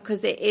understand,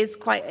 because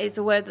it's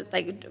a word that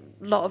like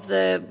a lot of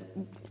the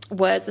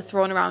words are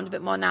thrown around a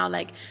bit more now,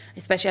 like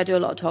especially I do a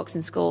lot of talks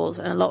in schools,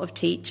 and a lot of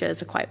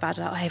teachers are quite bad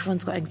at, oh,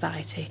 everyone's got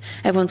anxiety,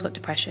 everyone's got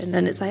depression,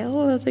 and it's like,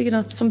 oh, you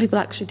know, some people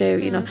actually do,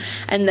 you know.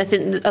 And I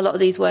think that a lot of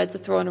these words are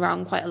thrown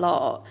around quite a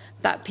lot,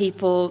 that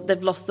people,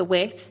 they've lost the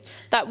weight.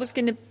 That was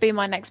going to be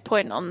my next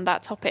point on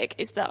that topic,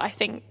 is that I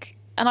think,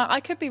 and I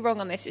could be wrong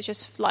on this, it's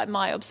just like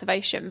my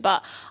observation,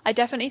 but I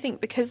definitely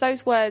think because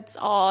those words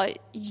are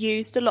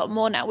used a lot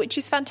more now, which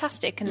is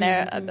fantastic, and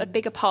they're a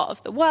bigger part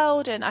of the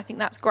world, and I think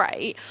that's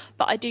great,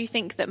 but I do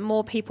think that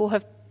more people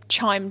have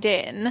chimed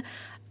in,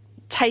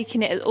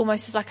 taking it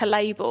almost as like a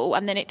label,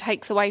 and then it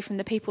takes away from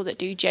the people that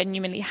do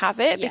genuinely have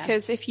it.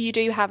 Because if you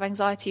do have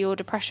anxiety or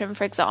depression,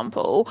 for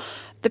example,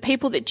 the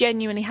people that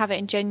genuinely have it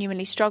and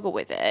genuinely struggle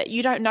with it,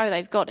 you don't know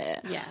they've got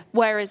it.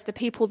 Whereas the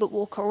people that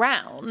walk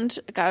around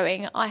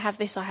going, I have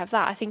this, I have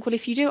that, I think, well,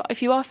 if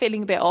you are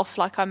feeling a bit off,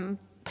 like, I'm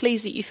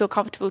pleased that you feel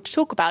comfortable to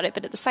talk about it,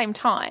 but at the same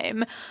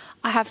time,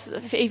 I have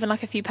even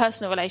like a few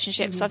personal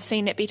relationships, I've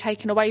seen it be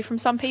taken away from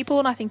some people,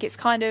 and I think it's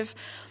kind of,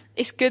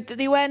 it's good that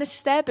the awareness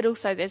is there, but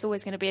also there's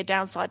always going to be a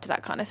downside to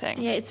that kind of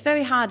thing. Yeah, it's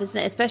very hard, isn't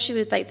it? Especially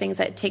with like things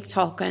like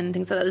TikTok and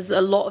things like that. There's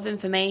a lot of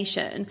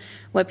information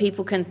where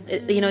people can,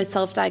 you know,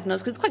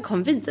 self-diagnose, because it's quite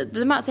convincing.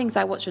 The amount of things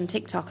I watch on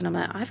TikTok and I'm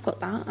like, I've got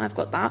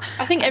that.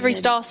 I think every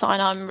star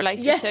sign I'm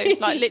related to,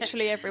 like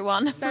literally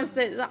everyone. That's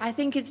it. I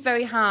think it's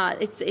very hard.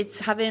 It's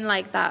having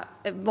like that,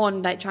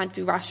 one, like trying to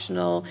be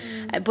rational,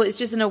 but it's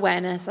just an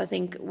awareness. I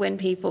think when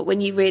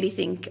you really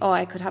think, oh,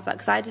 I could have that,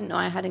 because I didn't know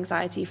I had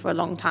anxiety for a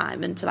long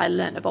time until I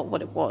learned about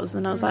what it was,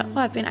 and I was like, oh,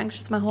 I've been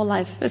anxious my whole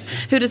life.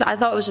 Who does? I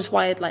thought it was just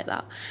wired like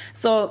that.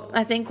 So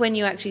I think when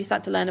you actually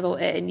start to learn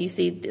about it and you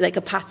see like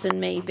a pattern,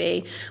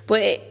 maybe,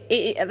 but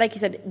it like you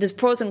said, there's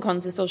pros and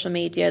cons of social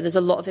media. There's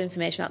a lot of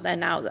information out there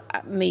now.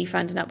 Me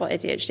finding out about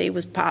ADHD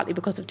was partly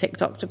because of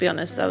TikTok, to be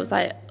honest. So I was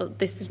like, oh,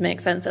 this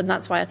makes sense, and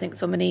that's why I think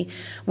so many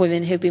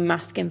women who've been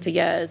masking for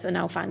years are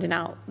now finding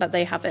out that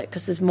they have it,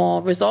 because there's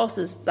more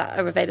resources that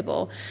are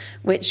available,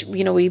 which,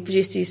 you know, we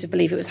used to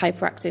believe it was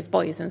hyperactive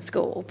boys in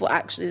school, but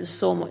actually there's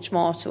so much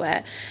more to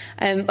it.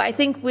 But I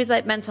think with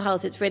like mental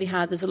health, it's really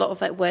hard. There's a lot of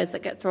like words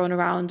that get thrown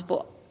around,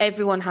 but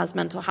everyone has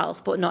mental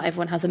health, but not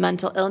everyone has a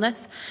mental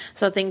illness.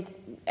 So I think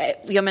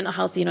your mental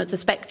health, you know, it's a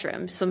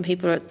spectrum. Some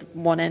people are at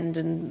one end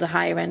and the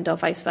higher end, or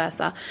vice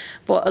versa.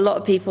 But a lot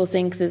of people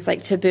think there's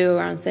like taboo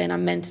around saying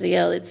I'm mentally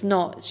ill. It's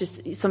not. It's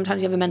just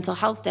sometimes you have a mental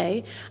health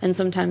day, and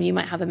sometimes you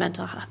might have a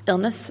mental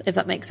illness, if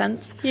that makes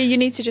sense. Yeah, you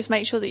need to just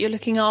make sure that you're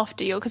looking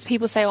after you, because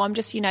people say, oh, I'm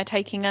just, you know,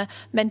 taking a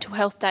mental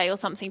health day or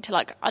something to,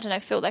 like, I don't know,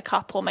 fill their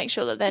cup or make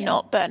sure that they're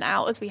not burnt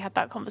out, as we had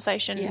that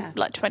conversation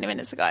like 20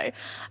 minutes ago.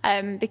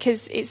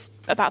 Because it's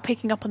about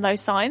picking up on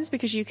those signs,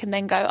 because you can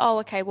then go, oh,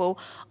 okay, well,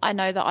 I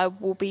know that I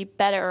will be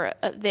better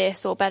at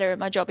this or better at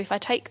my job if I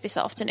take this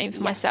afternoon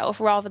for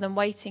myself, rather than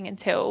waiting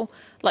until,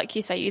 like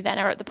you say, you then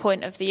are at the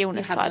point of the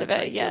illness side of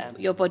it.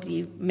 Your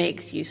body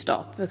makes you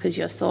stop because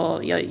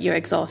you're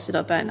exhausted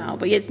or burnt out.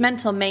 But it's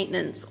mental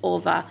maintenance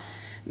over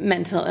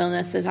mental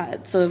illness.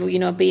 So, you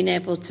know, being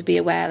able to be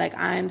aware, like,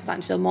 I'm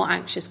starting to feel more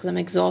anxious because I'm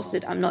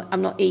exhausted, I'm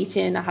not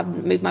eating, I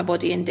haven't moved my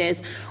body in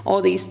days,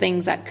 all these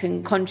things that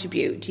can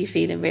contribute to you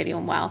feeling really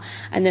unwell.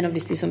 And then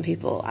obviously some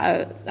people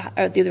are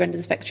at the other end of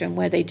the spectrum,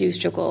 where they do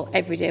struggle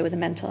every day with a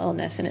mental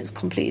illness, and it's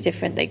completely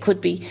different. They could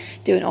be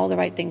doing all the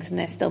right things and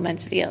they're still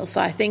mentally ill.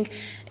 So I think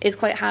it's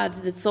quite hard.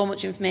 There's so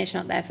much information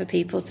out there for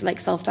people to like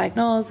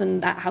self-diagnose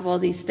and have all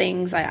these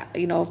things.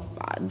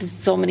 There's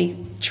so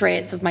many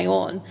traits of my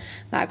own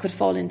that I could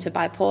fall into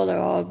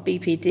bipolar or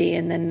BPD,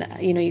 and then,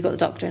 you know, you got the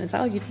doctor and it's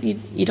like, oh,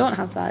 you don't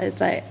have that. It's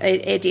like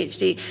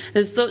ADHD.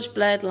 There's such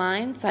blurred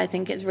lines. I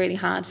think it's really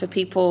hard for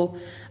people,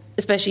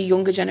 especially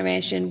younger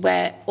generation,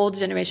 where older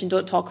generation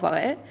don't talk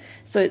about it.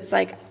 So it's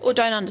like, or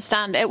don't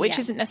understand it, which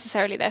isn't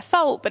necessarily their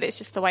fault, but it's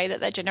just the way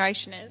that their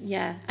generation is.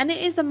 Yeah, and it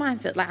is a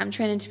minefield. Like, I'm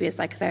training to be a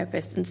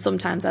psychotherapist, and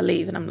sometimes I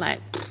leave and I'm like,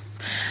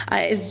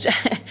 it's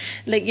just,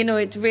 like, you know,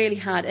 it's really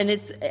hard, and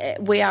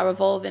we are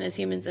evolving as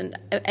humans, and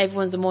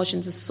everyone's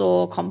emotions are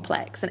so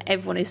complex, and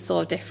everyone is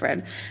so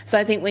different. So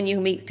I think when you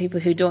meet people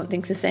who don't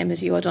think the same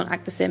as you or don't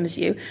act the same as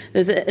you,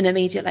 there's an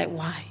immediate like,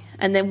 why?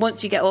 And then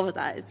once you get over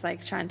that, it's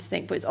like trying to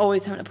think, but it's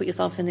always having to put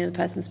yourself in the other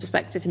person's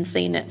perspective and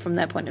seeing it from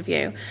their point of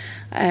view.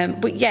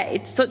 But yeah,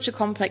 it's such a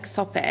complex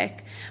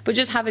topic, but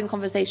just having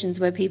conversations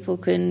where people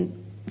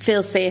can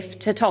feel safe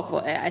to talk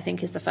about it, I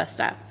think, is the first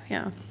step.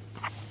 Yeah.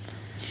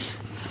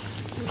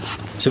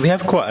 So we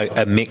have quite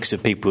a mix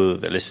of people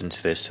that listen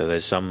to this. So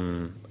there's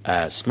some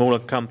smaller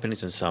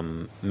companies and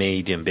some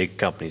medium, big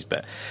companies.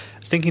 But I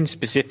was thinking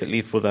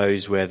specifically for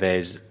those where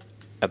there's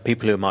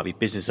people who might be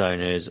business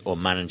owners or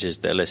managers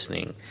that are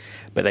listening,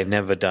 but they've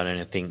never done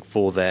anything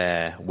for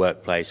their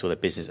workplace or their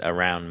business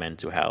around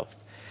mental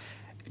health.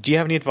 Do you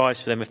have any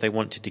advice for them if they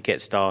wanted to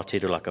get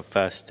started, or like a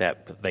first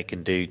step they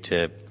can do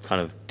to kind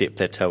of dip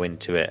their toe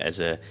into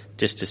it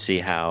just to see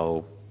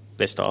how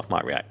their staff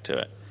might react to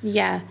it?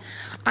 Yeah,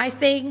 I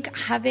think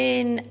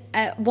having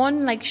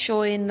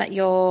showing that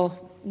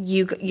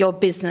your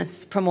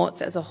business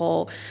promotes it as a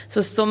whole.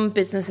 So some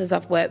businesses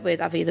I've worked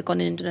with, I've either gone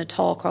in and done a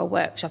talk or a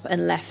workshop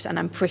and left, and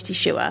I'm pretty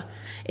sure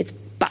it's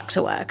back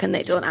to work and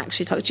they don't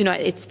actually talk. Do you know,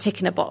 it's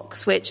ticking a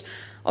box, which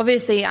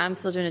obviously I'm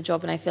still doing a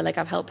job and I feel like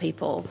I've helped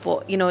people,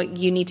 but you know,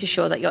 you need to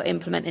show that you're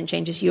implementing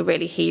changes, you're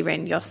really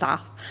hearing your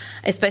staff,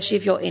 especially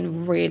if you're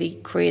in really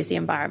crazy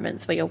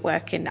environments where you're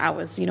working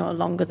hours, you know,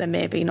 longer than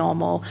maybe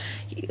normal,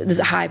 there's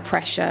a high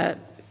pressure,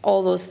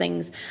 all those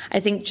things. I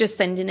think just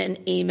sending an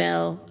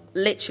email,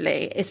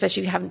 literally,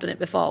 especially if you haven't done it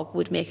before,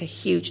 would make a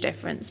huge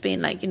difference.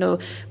 Being like, you know,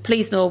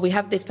 please know we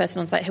have this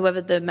person on site, whoever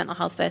the mental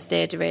health first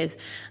aider is,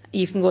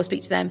 you can go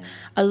speak to them.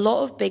 A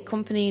lot of big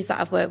companies that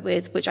I've worked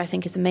with, which I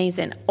think is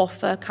amazing,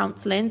 offer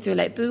counselling through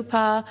like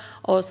Bupa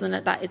or something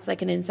like that. It's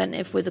like an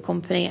incentive with the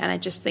company, and I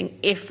just think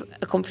if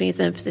a company is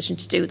in a position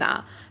to do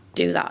that,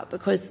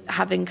 because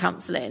having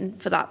counselling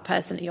for that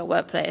person at your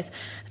workplace,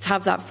 to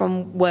have that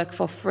from work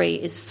for free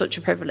is such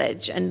a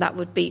privilege, and that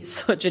would be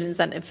such an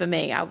incentive for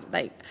me.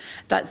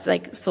 That's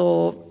like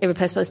so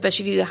irreplaceable,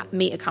 especially if you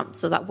meet a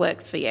counsellor that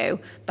works for you.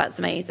 That's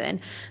amazing.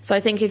 So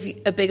I think if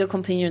a bigger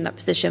company, you're in that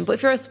position, but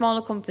if you're a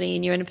smaller company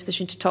and you're in a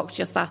position to talk to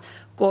your staff,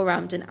 go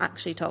around and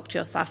actually talk to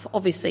your staff.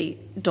 Obviously,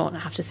 don't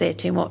have to say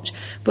too much,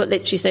 but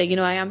literally say, you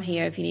know, I am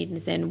here if you need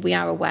anything. We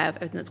are aware of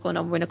everything that's going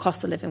on. We're in a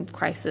cost of living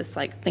crisis.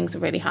 Like, things are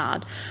really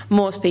hard.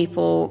 Most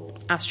people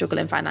are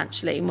struggling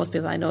financially. Most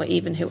people I know,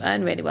 even who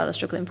earn really well, are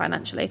struggling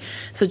financially.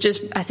 So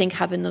just, I think,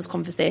 having those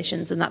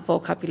conversations and that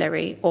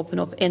vocabulary open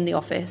up in the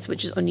office,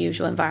 which is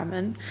unusual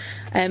environment.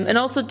 And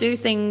also do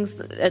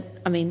things,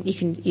 I mean, you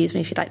can use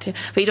me if you'd like to,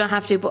 but you don't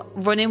have to, but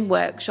running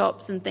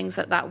workshops and things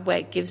like that where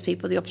it gives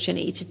people the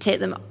opportunity to take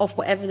them off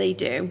whatever they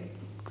do.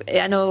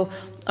 I know,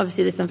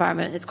 obviously, this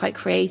environment is quite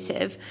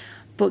creative,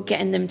 but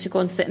getting them to go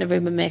and sit in a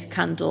room and make a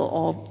candle,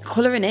 or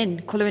colouring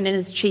in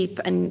is cheap,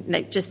 and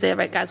like just say,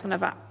 right guys, we're going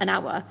to have an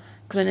hour,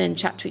 colouring in,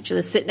 chat to each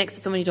other, sit next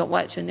to someone you don't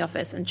work to in the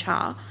office and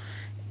chat,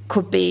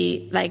 could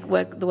be like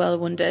work the world of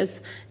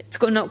wonders.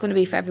 It's not going to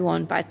be for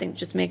everyone, but I think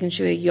just making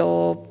sure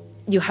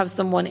you have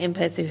someone in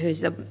place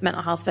who's a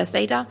mental health first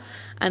aider,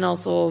 and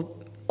also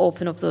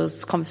open up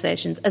those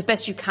conversations as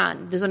best you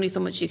can. There's only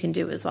so much you can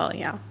do as well,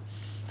 yeah.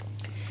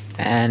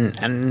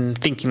 And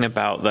thinking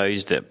about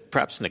those that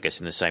perhaps, I guess,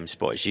 in the same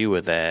spot as you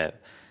were there,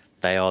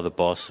 they are the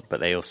boss, but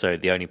they also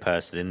the only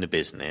person in the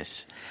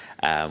business.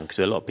 Because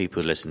a lot of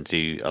people who listen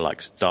to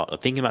are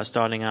thinking about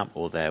starting up,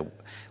 or they're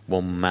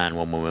one man,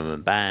 one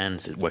woman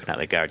bands, working out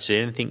their garage. So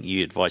anything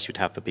advice you'd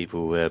have for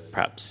people who are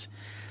perhaps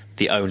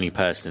the only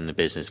person in the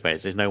business, where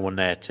there's no one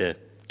there to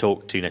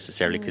talk to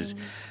necessarily, because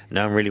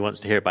no one really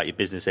wants to hear about your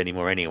business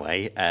anymore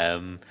anyway.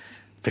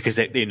 Because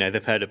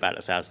they've heard about it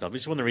 1,000 times.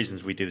 Which is one of the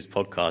reasons we do this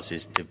podcast,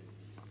 is to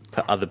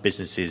put other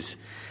businesses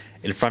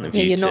in front of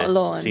you. You're not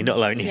alone. So you're not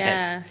alone yet.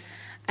 Yeah.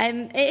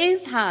 It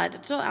is hard.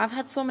 I've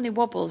had so many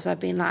wobbles. I've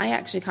been like, I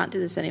actually can't do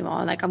this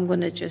anymore. Like, I'm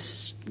going to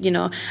just,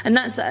 and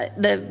that's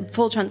the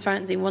full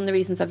transparency. One of the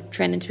reasons I've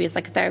trained to be a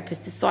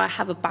psychotherapist is so I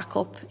have a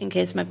backup in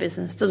case my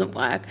business doesn't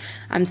work.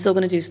 I'm still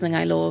going to do something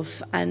I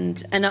love,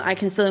 and I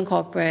can still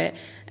incorporate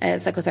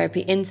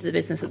psychotherapy into the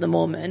business at the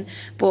moment,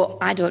 but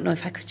I don't know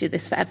if I could do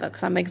this forever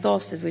because I'm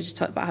exhausted. We just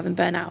talked about having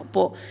burnout.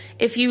 But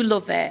if you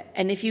love it,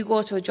 and if you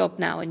go to a job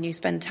now and you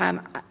spend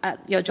time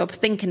at your job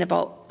thinking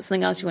about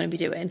something else you want to be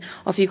doing,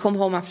 or if you come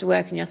home after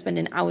work and you're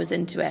spending hours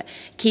into it,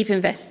 keep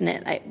investing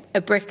it. Like,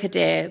 a brick a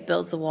day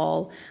builds a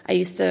wall. I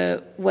used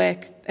to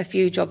work a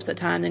few jobs at a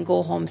time and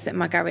go home, sit in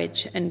my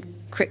garage and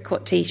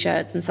cut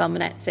T-shirts and sell them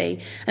on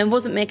Etsy, and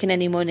wasn't making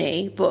any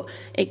money, but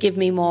it gave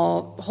me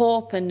more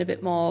hope and a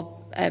bit more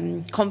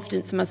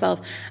confidence in myself.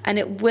 And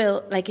it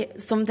will,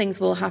 some things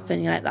will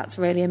happen. You're like, that's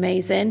really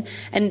amazing.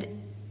 And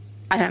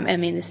I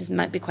mean, this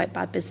might be quite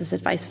bad business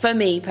advice. For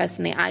me,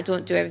 personally, I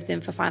don't do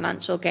everything for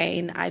financial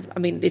gain. I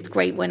mean, it's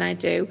great when I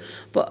do.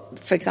 But,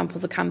 for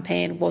example, the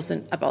campaign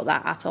wasn't about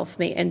that at all for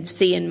me. And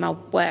seeing my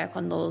work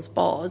on those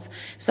boards,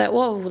 it's like,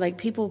 whoa,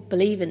 people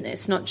believe in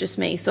this, not just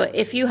me. So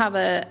if you have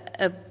a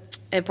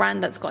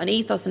brand that's got an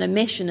ethos and a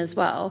mission as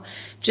well,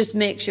 just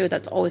make sure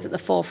that's always at the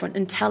forefront,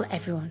 and tell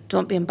everyone.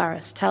 Don't be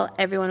embarrassed. Tell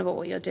everyone about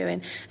what you're doing.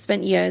 I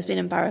spent years being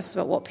embarrassed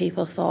about what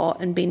people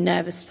thought and being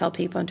nervous to tell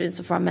people I'm doing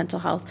stuff around mental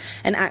health,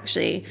 and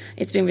actually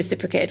it's been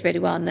reciprocated really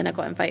well, and then I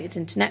got invited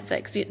into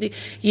Netflix.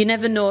 You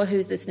never know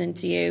who's listening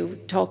to you.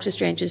 Talk to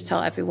strangers,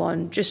 tell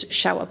everyone, just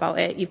shout about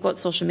it. You've got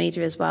social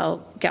media as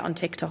well. Get on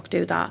TikTok,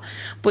 do that.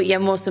 But yeah,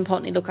 most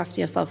importantly, look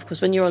after yourself,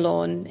 because when you're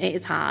alone, it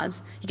is hard.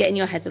 You get in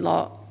your head a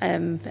lot.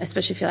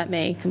 especially if you're like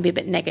me, can be a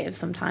bit negative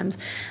sometimes.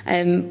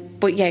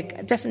 But yeah,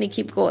 definitely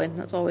keep going.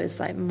 That's always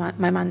like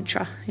my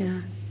mantra.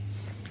 Yeah.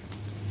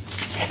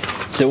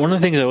 So one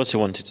of the things I also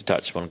wanted to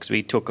touch upon, because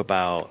we talk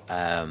about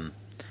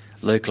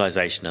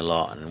localization a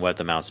lot, and word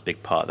of mouth is a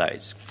big part of that.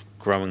 It's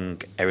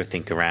growing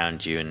everything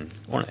around you,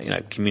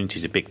 and community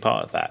is a big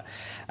part of that.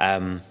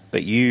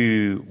 But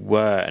you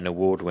were an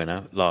award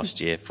winner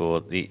last year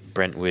for the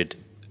Brentwood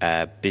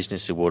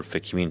Business Award for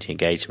Community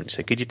Engagement.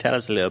 So could you tell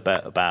us a little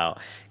bit about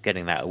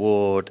getting that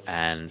award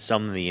and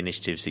some of the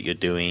initiatives that you're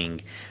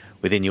doing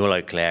within your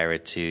local area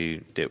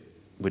that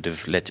would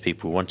have led to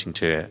people wanting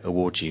to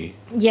award you?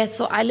 Yes,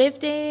 so I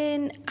lived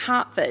in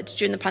Hertford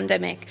during the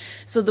pandemic.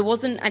 So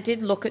I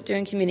did look at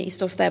doing community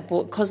stuff there,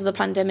 but because of the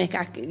pandemic,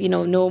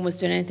 no one was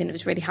doing anything. It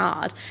was really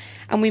hard.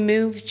 And we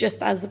moved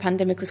just as the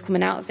pandemic was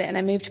coming out of it, and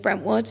I moved to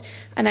Brentwood,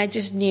 and I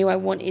just knew I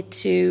wanted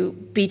to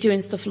be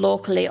doing stuff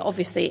locally.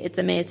 Obviously, it's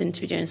amazing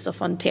to be doing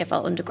stuff on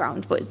TfL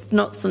Underground, but it's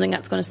not something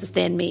that's going to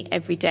sustain me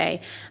every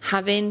day.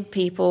 Having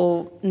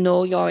people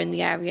know you're in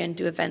the area and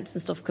do events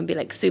and stuff can be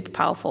like super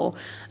powerful.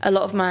 A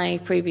lot of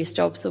my previous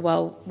jobs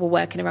were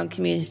working around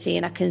community,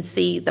 and I can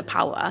see the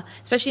power,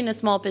 especially in a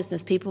small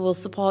business. People will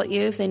support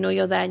you if they know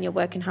you're there and you're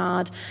working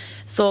hard.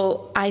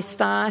 So I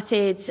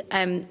started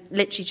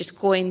literally just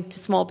going to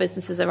small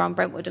businesses around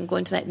Brentwood and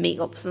going to like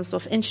meetups and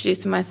stuff,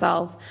 introducing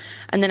myself,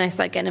 and then I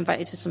started getting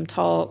invited to some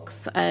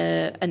talks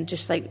and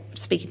just like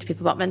speaking to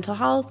people about mental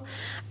health.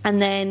 And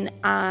then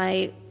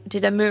I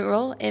did a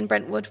mural in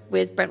Brentwood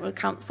with Brentwood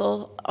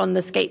Council on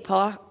the skate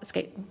park.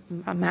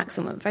 My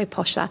accent went very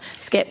posh there.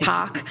 Skate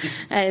park.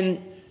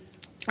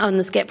 On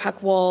the skate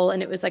park wall,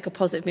 and it was like a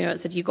positive mural that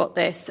said, "You got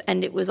this,"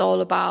 and it was all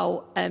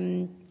about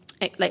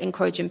like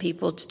encouraging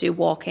people to do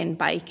walking,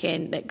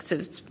 biking, like so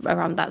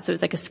around that. So it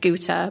was like a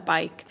scooter,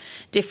 bike,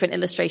 different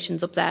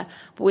illustrations up there,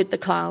 but with the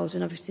cloud,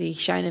 and obviously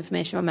sharing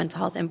information on mental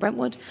health in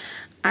Brentwood.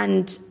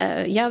 And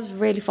I was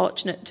really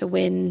fortunate to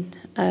win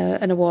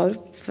an award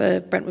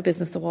for Brentwood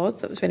Business Awards.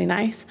 So it was really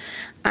nice.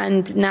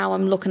 And now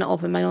I'm looking at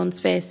opening my own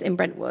space in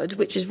Brentwood,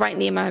 which is right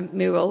near my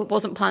mural. It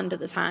wasn't planned at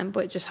the time,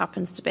 but it just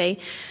happens to be.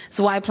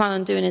 So what I plan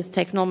on doing is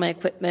taking all my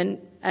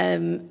equipment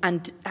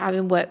and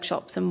having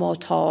workshops and more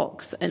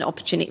talks and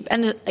opportunity,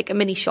 and like a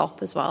mini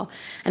shop as well.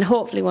 And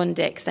hopefully one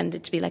day extend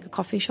it to be like a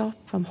coffee shop.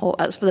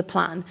 That's for the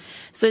plan.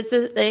 So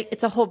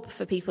it's a hub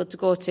for people to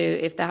go to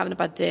if they're having a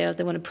bad day, or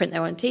they want to print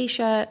their own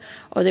T-shirt,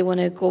 or they want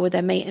to go with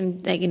their mate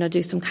and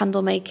do some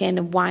candle making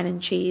and wine and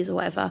cheese or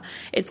whatever.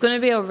 It's going to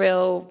be a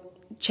real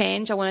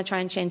change. I want to try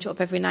and change it up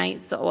every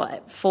night, so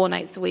 4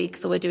 nights a week.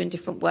 So we're doing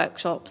different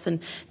workshops and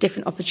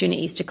different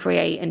opportunities to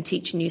create and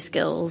teach new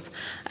skills,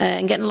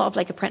 and getting a lot of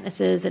like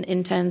apprentices and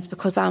interns,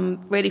 because I'm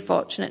really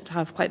fortunate to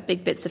have quite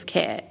big bits of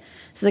kit.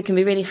 So they can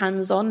be really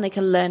hands-on. They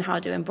can learn how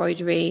to do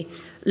embroidery,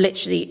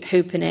 literally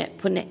hooping it,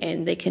 putting it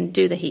in. They can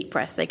do the heat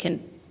press. They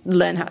can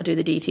learn how to do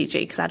the DTG,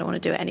 because I don't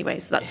want to do it anyway,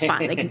 so that's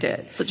fine. They can do it.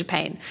 It's such a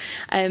pain.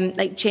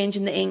 Like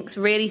changing the inks,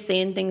 really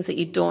seeing things that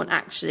you don't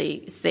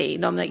actually see.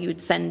 Normally you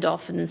would send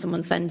off and then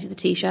someone sends you the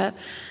T-shirt.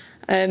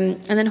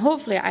 And then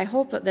hopefully, I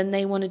hope that then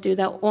they want to do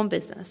their own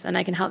business, and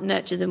I can help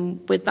nurture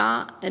them with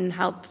that and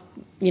help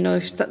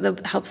set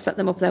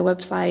them up their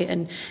website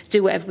and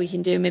do whatever we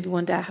can do. Maybe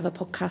one day I have a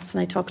podcast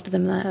and I talk to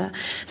them there.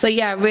 So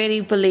yeah, I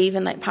really believe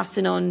in like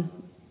passing on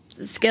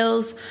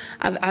skills.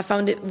 I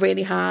found it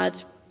really hard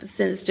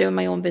since doing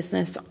my own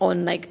business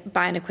on like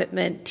buying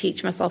equipment,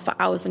 teach myself for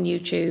hours on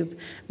YouTube,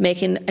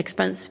 making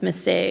expensive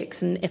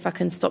mistakes, and if I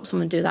can stop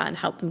someone do that and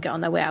help them get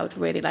on their way, I would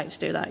really like to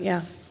do that.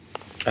 Yeah,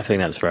 I think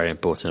that's very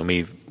important.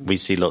 And we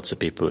see lots of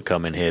people that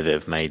come in here that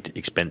have made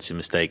expensive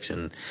mistakes,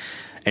 and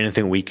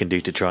anything we can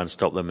do to try and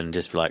stop them and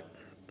just like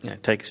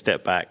take a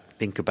step back,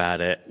 think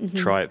about it,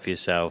 try it for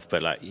yourself.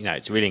 But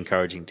it's really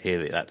encouraging to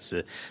hear that that's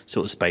the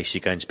sort of space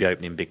you're going to be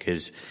opening,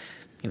 because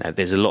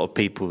there's a lot of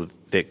people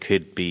that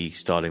could be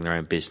starting their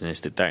own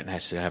business that don't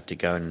necessarily have to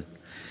go and,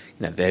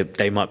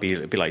 they might be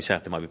a bit like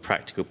yourself. There might be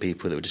practical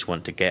people that would just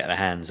want to get their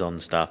hands on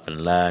stuff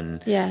and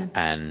learn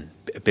and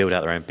build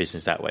out their own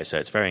business that way. So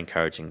it's very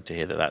encouraging to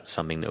hear that that's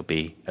something that will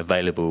be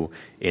available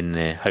in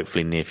the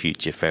hopefully near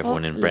future for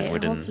everyone in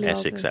Brentwood and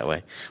Essex that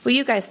way. Well,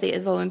 you guys see it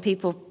as well when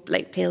people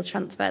like Peels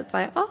transfer. It's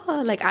like,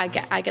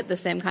 I get the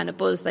same kind of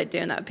buzz like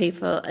doing that with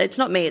people. It's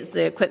not me, it's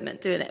the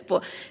equipment doing it,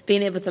 but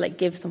being able to like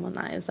give someone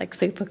that is like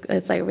super.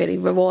 It's like really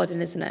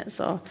rewarding, isn't it?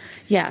 So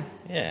yeah.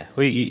 Yeah,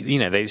 well,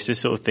 there's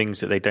just sort of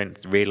things that they don't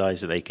realise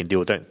that they can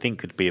do or don't think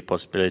could be a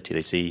possibility.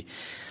 They see,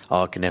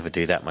 I can never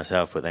do that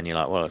myself, but then you're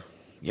like, well,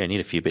 you need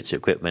a few bits of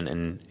equipment,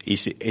 and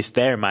it's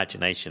their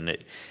imagination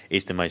that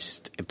is the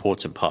most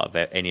important part of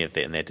any of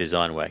it in their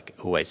design work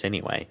always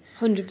anyway.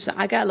 100%.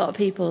 I get a lot of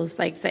people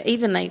say,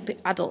 even like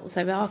adults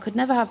say, I could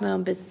never have my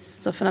own business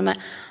stuff, and I'm like,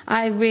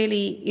 I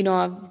really,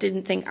 I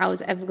didn't think I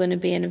was ever going to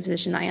be in a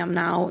position that I am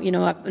now.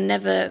 I've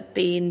never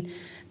been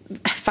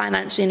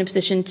financially in a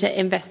position to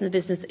invest in the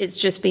business. It's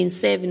just been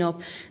saving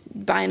up,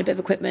 buying a bit of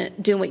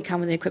equipment, doing what you can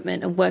with the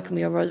equipment, and working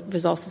with your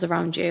resources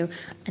around you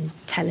and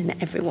telling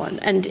everyone.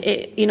 And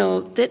I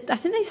think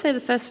they say the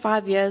first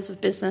 5 years of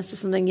business is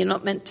something you're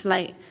not meant to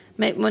like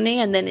make money,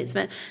 and then it's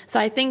meant. So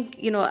I think,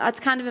 you know, that's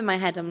kind of in my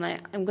head. I'm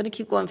like, I'm going to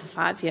keep going for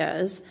 5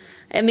 years.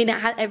 I mean,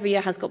 every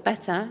year has got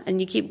better,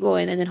 and you keep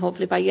going, and then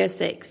hopefully by year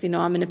 6, you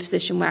know, I'm in a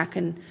position where I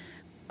can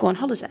go on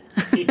holiday.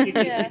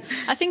 Yeah,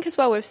 I think as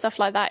well with stuff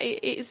like that,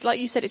 it's like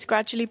you said, it's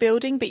gradually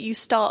building, but you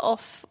start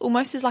off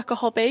almost as like a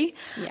hobby,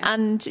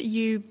 and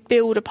you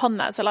build upon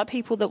that. So like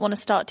people that want to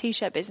start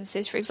t-shirt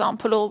businesses, for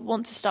example, or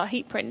want to start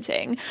heat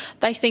printing,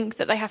 they think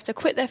that they have to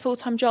quit their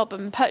full-time job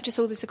and purchase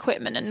all this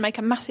equipment and make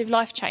a massive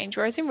life change,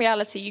 whereas in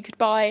reality you could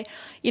buy,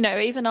 you know,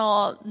 even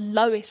our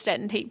lowest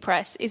end heat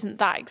press isn't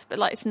that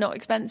like it's not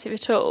expensive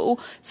at all.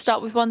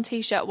 Start with one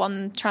t-shirt,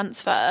 one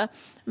transfer,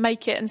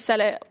 make it and sell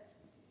it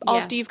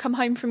after you've come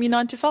home from your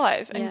 9 to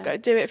 5, and go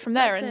do it from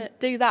there.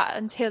 Do that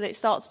until it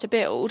starts to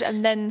build,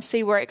 and then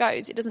see where it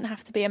goes. It doesn't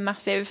have to be a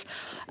massive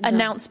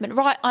announcement.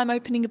 Right, I'm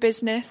opening a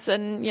business,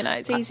 and you know,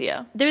 it's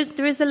easier.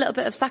 There is a little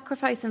bit of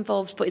sacrifice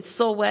involved, but it's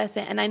so worth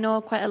it. And I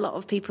know quite a lot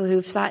of people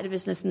who've started a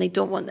business and they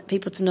don't want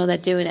people to know they're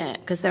doing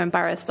it because they're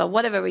embarrassed or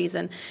whatever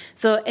reason.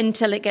 So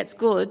until it gets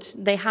good,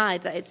 they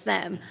hide that it's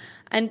them.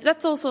 And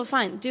that's also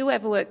fine. Do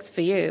whatever works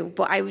for you.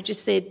 But I would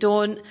just say,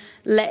 don't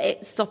let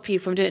it stop you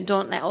from doing it.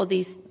 Don't let all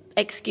these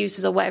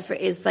excuses or whatever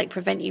it is like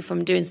prevent you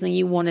from doing something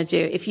you want to do.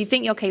 If you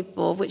think you're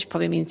capable, which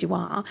probably means you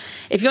are,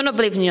 if you're not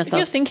believing in yourself, if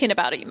you're thinking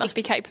about it, you must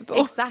be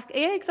capable.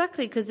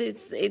 Exactly, because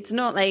it's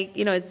not like,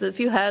 you know, it's a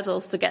few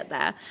hurdles to get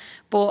there.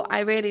 But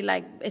I really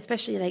like,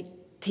 especially like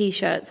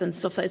t-shirts and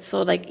stuff that's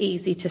so like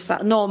easy to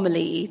sell,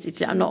 normally easy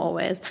to, not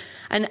always.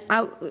 And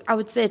I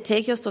would say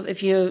take your stuff,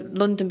 if you're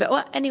London, but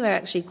or anywhere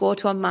actually, go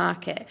to a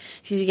market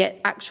because you get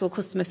actual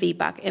customer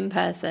feedback in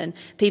person.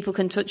 People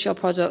can touch your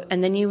product,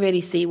 and then you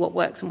really see what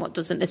works and what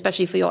doesn't,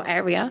 especially for your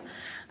area.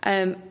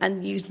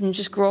 And you can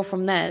just grow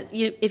from there.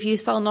 If you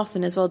sell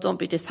nothing as well, don't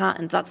be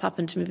disheartened. That's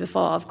happened to me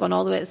before. I've gone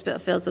all the way to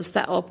Spitalfields, I've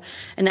set up,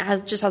 and it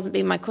hasn't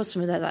been my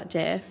customer there that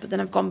day. But then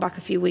I've gone back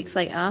a few weeks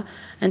later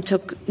and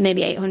took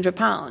nearly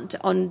 £800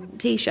 on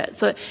t-shirts.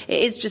 So it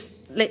is just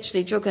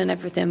literally juggling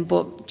everything.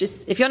 But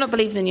just if you're not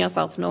believing in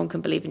yourself, no one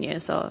can believe in you.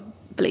 So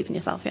believe in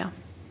yourself, yeah.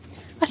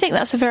 I think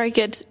that's a very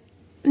good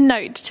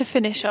note to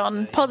finish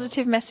on.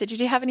 Positive message.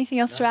 Do you have anything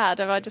else to add?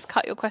 Have I just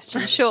cut your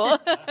question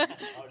short? I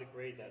would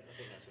agree that I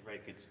think that's a very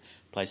good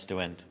place to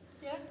end.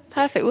 Yeah.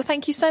 Perfect. Well,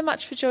 thank you so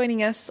much for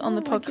joining us on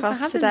the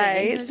podcast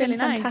today. It's been really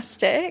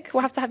fantastic. Nice.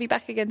 We'll have to have you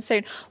back again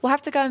soon. We'll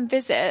have to go and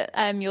visit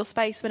your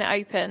space when it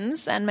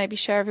opens and maybe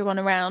show everyone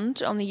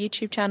around on the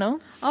YouTube channel.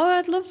 Oh,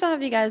 I'd love to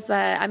have you guys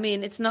there. I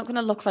mean, it's not going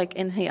to look like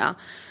in here.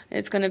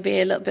 It's going to be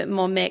a little bit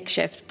more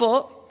makeshift,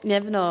 but you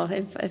never know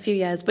in a few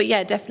years. But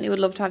yeah, definitely would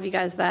love to have you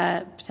guys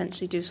there,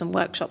 potentially do some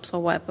workshops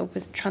or whatever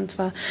with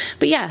transfer.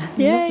 But yeah,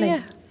 lovely.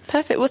 Yeah.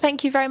 Perfect. Well,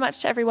 thank you very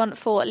much to everyone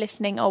for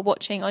listening or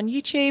watching on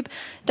YouTube.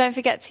 Don't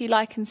forget to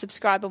like and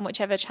subscribe on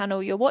whichever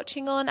channel you're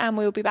watching on, and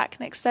we'll be back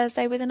next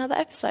Thursday with another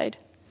episode.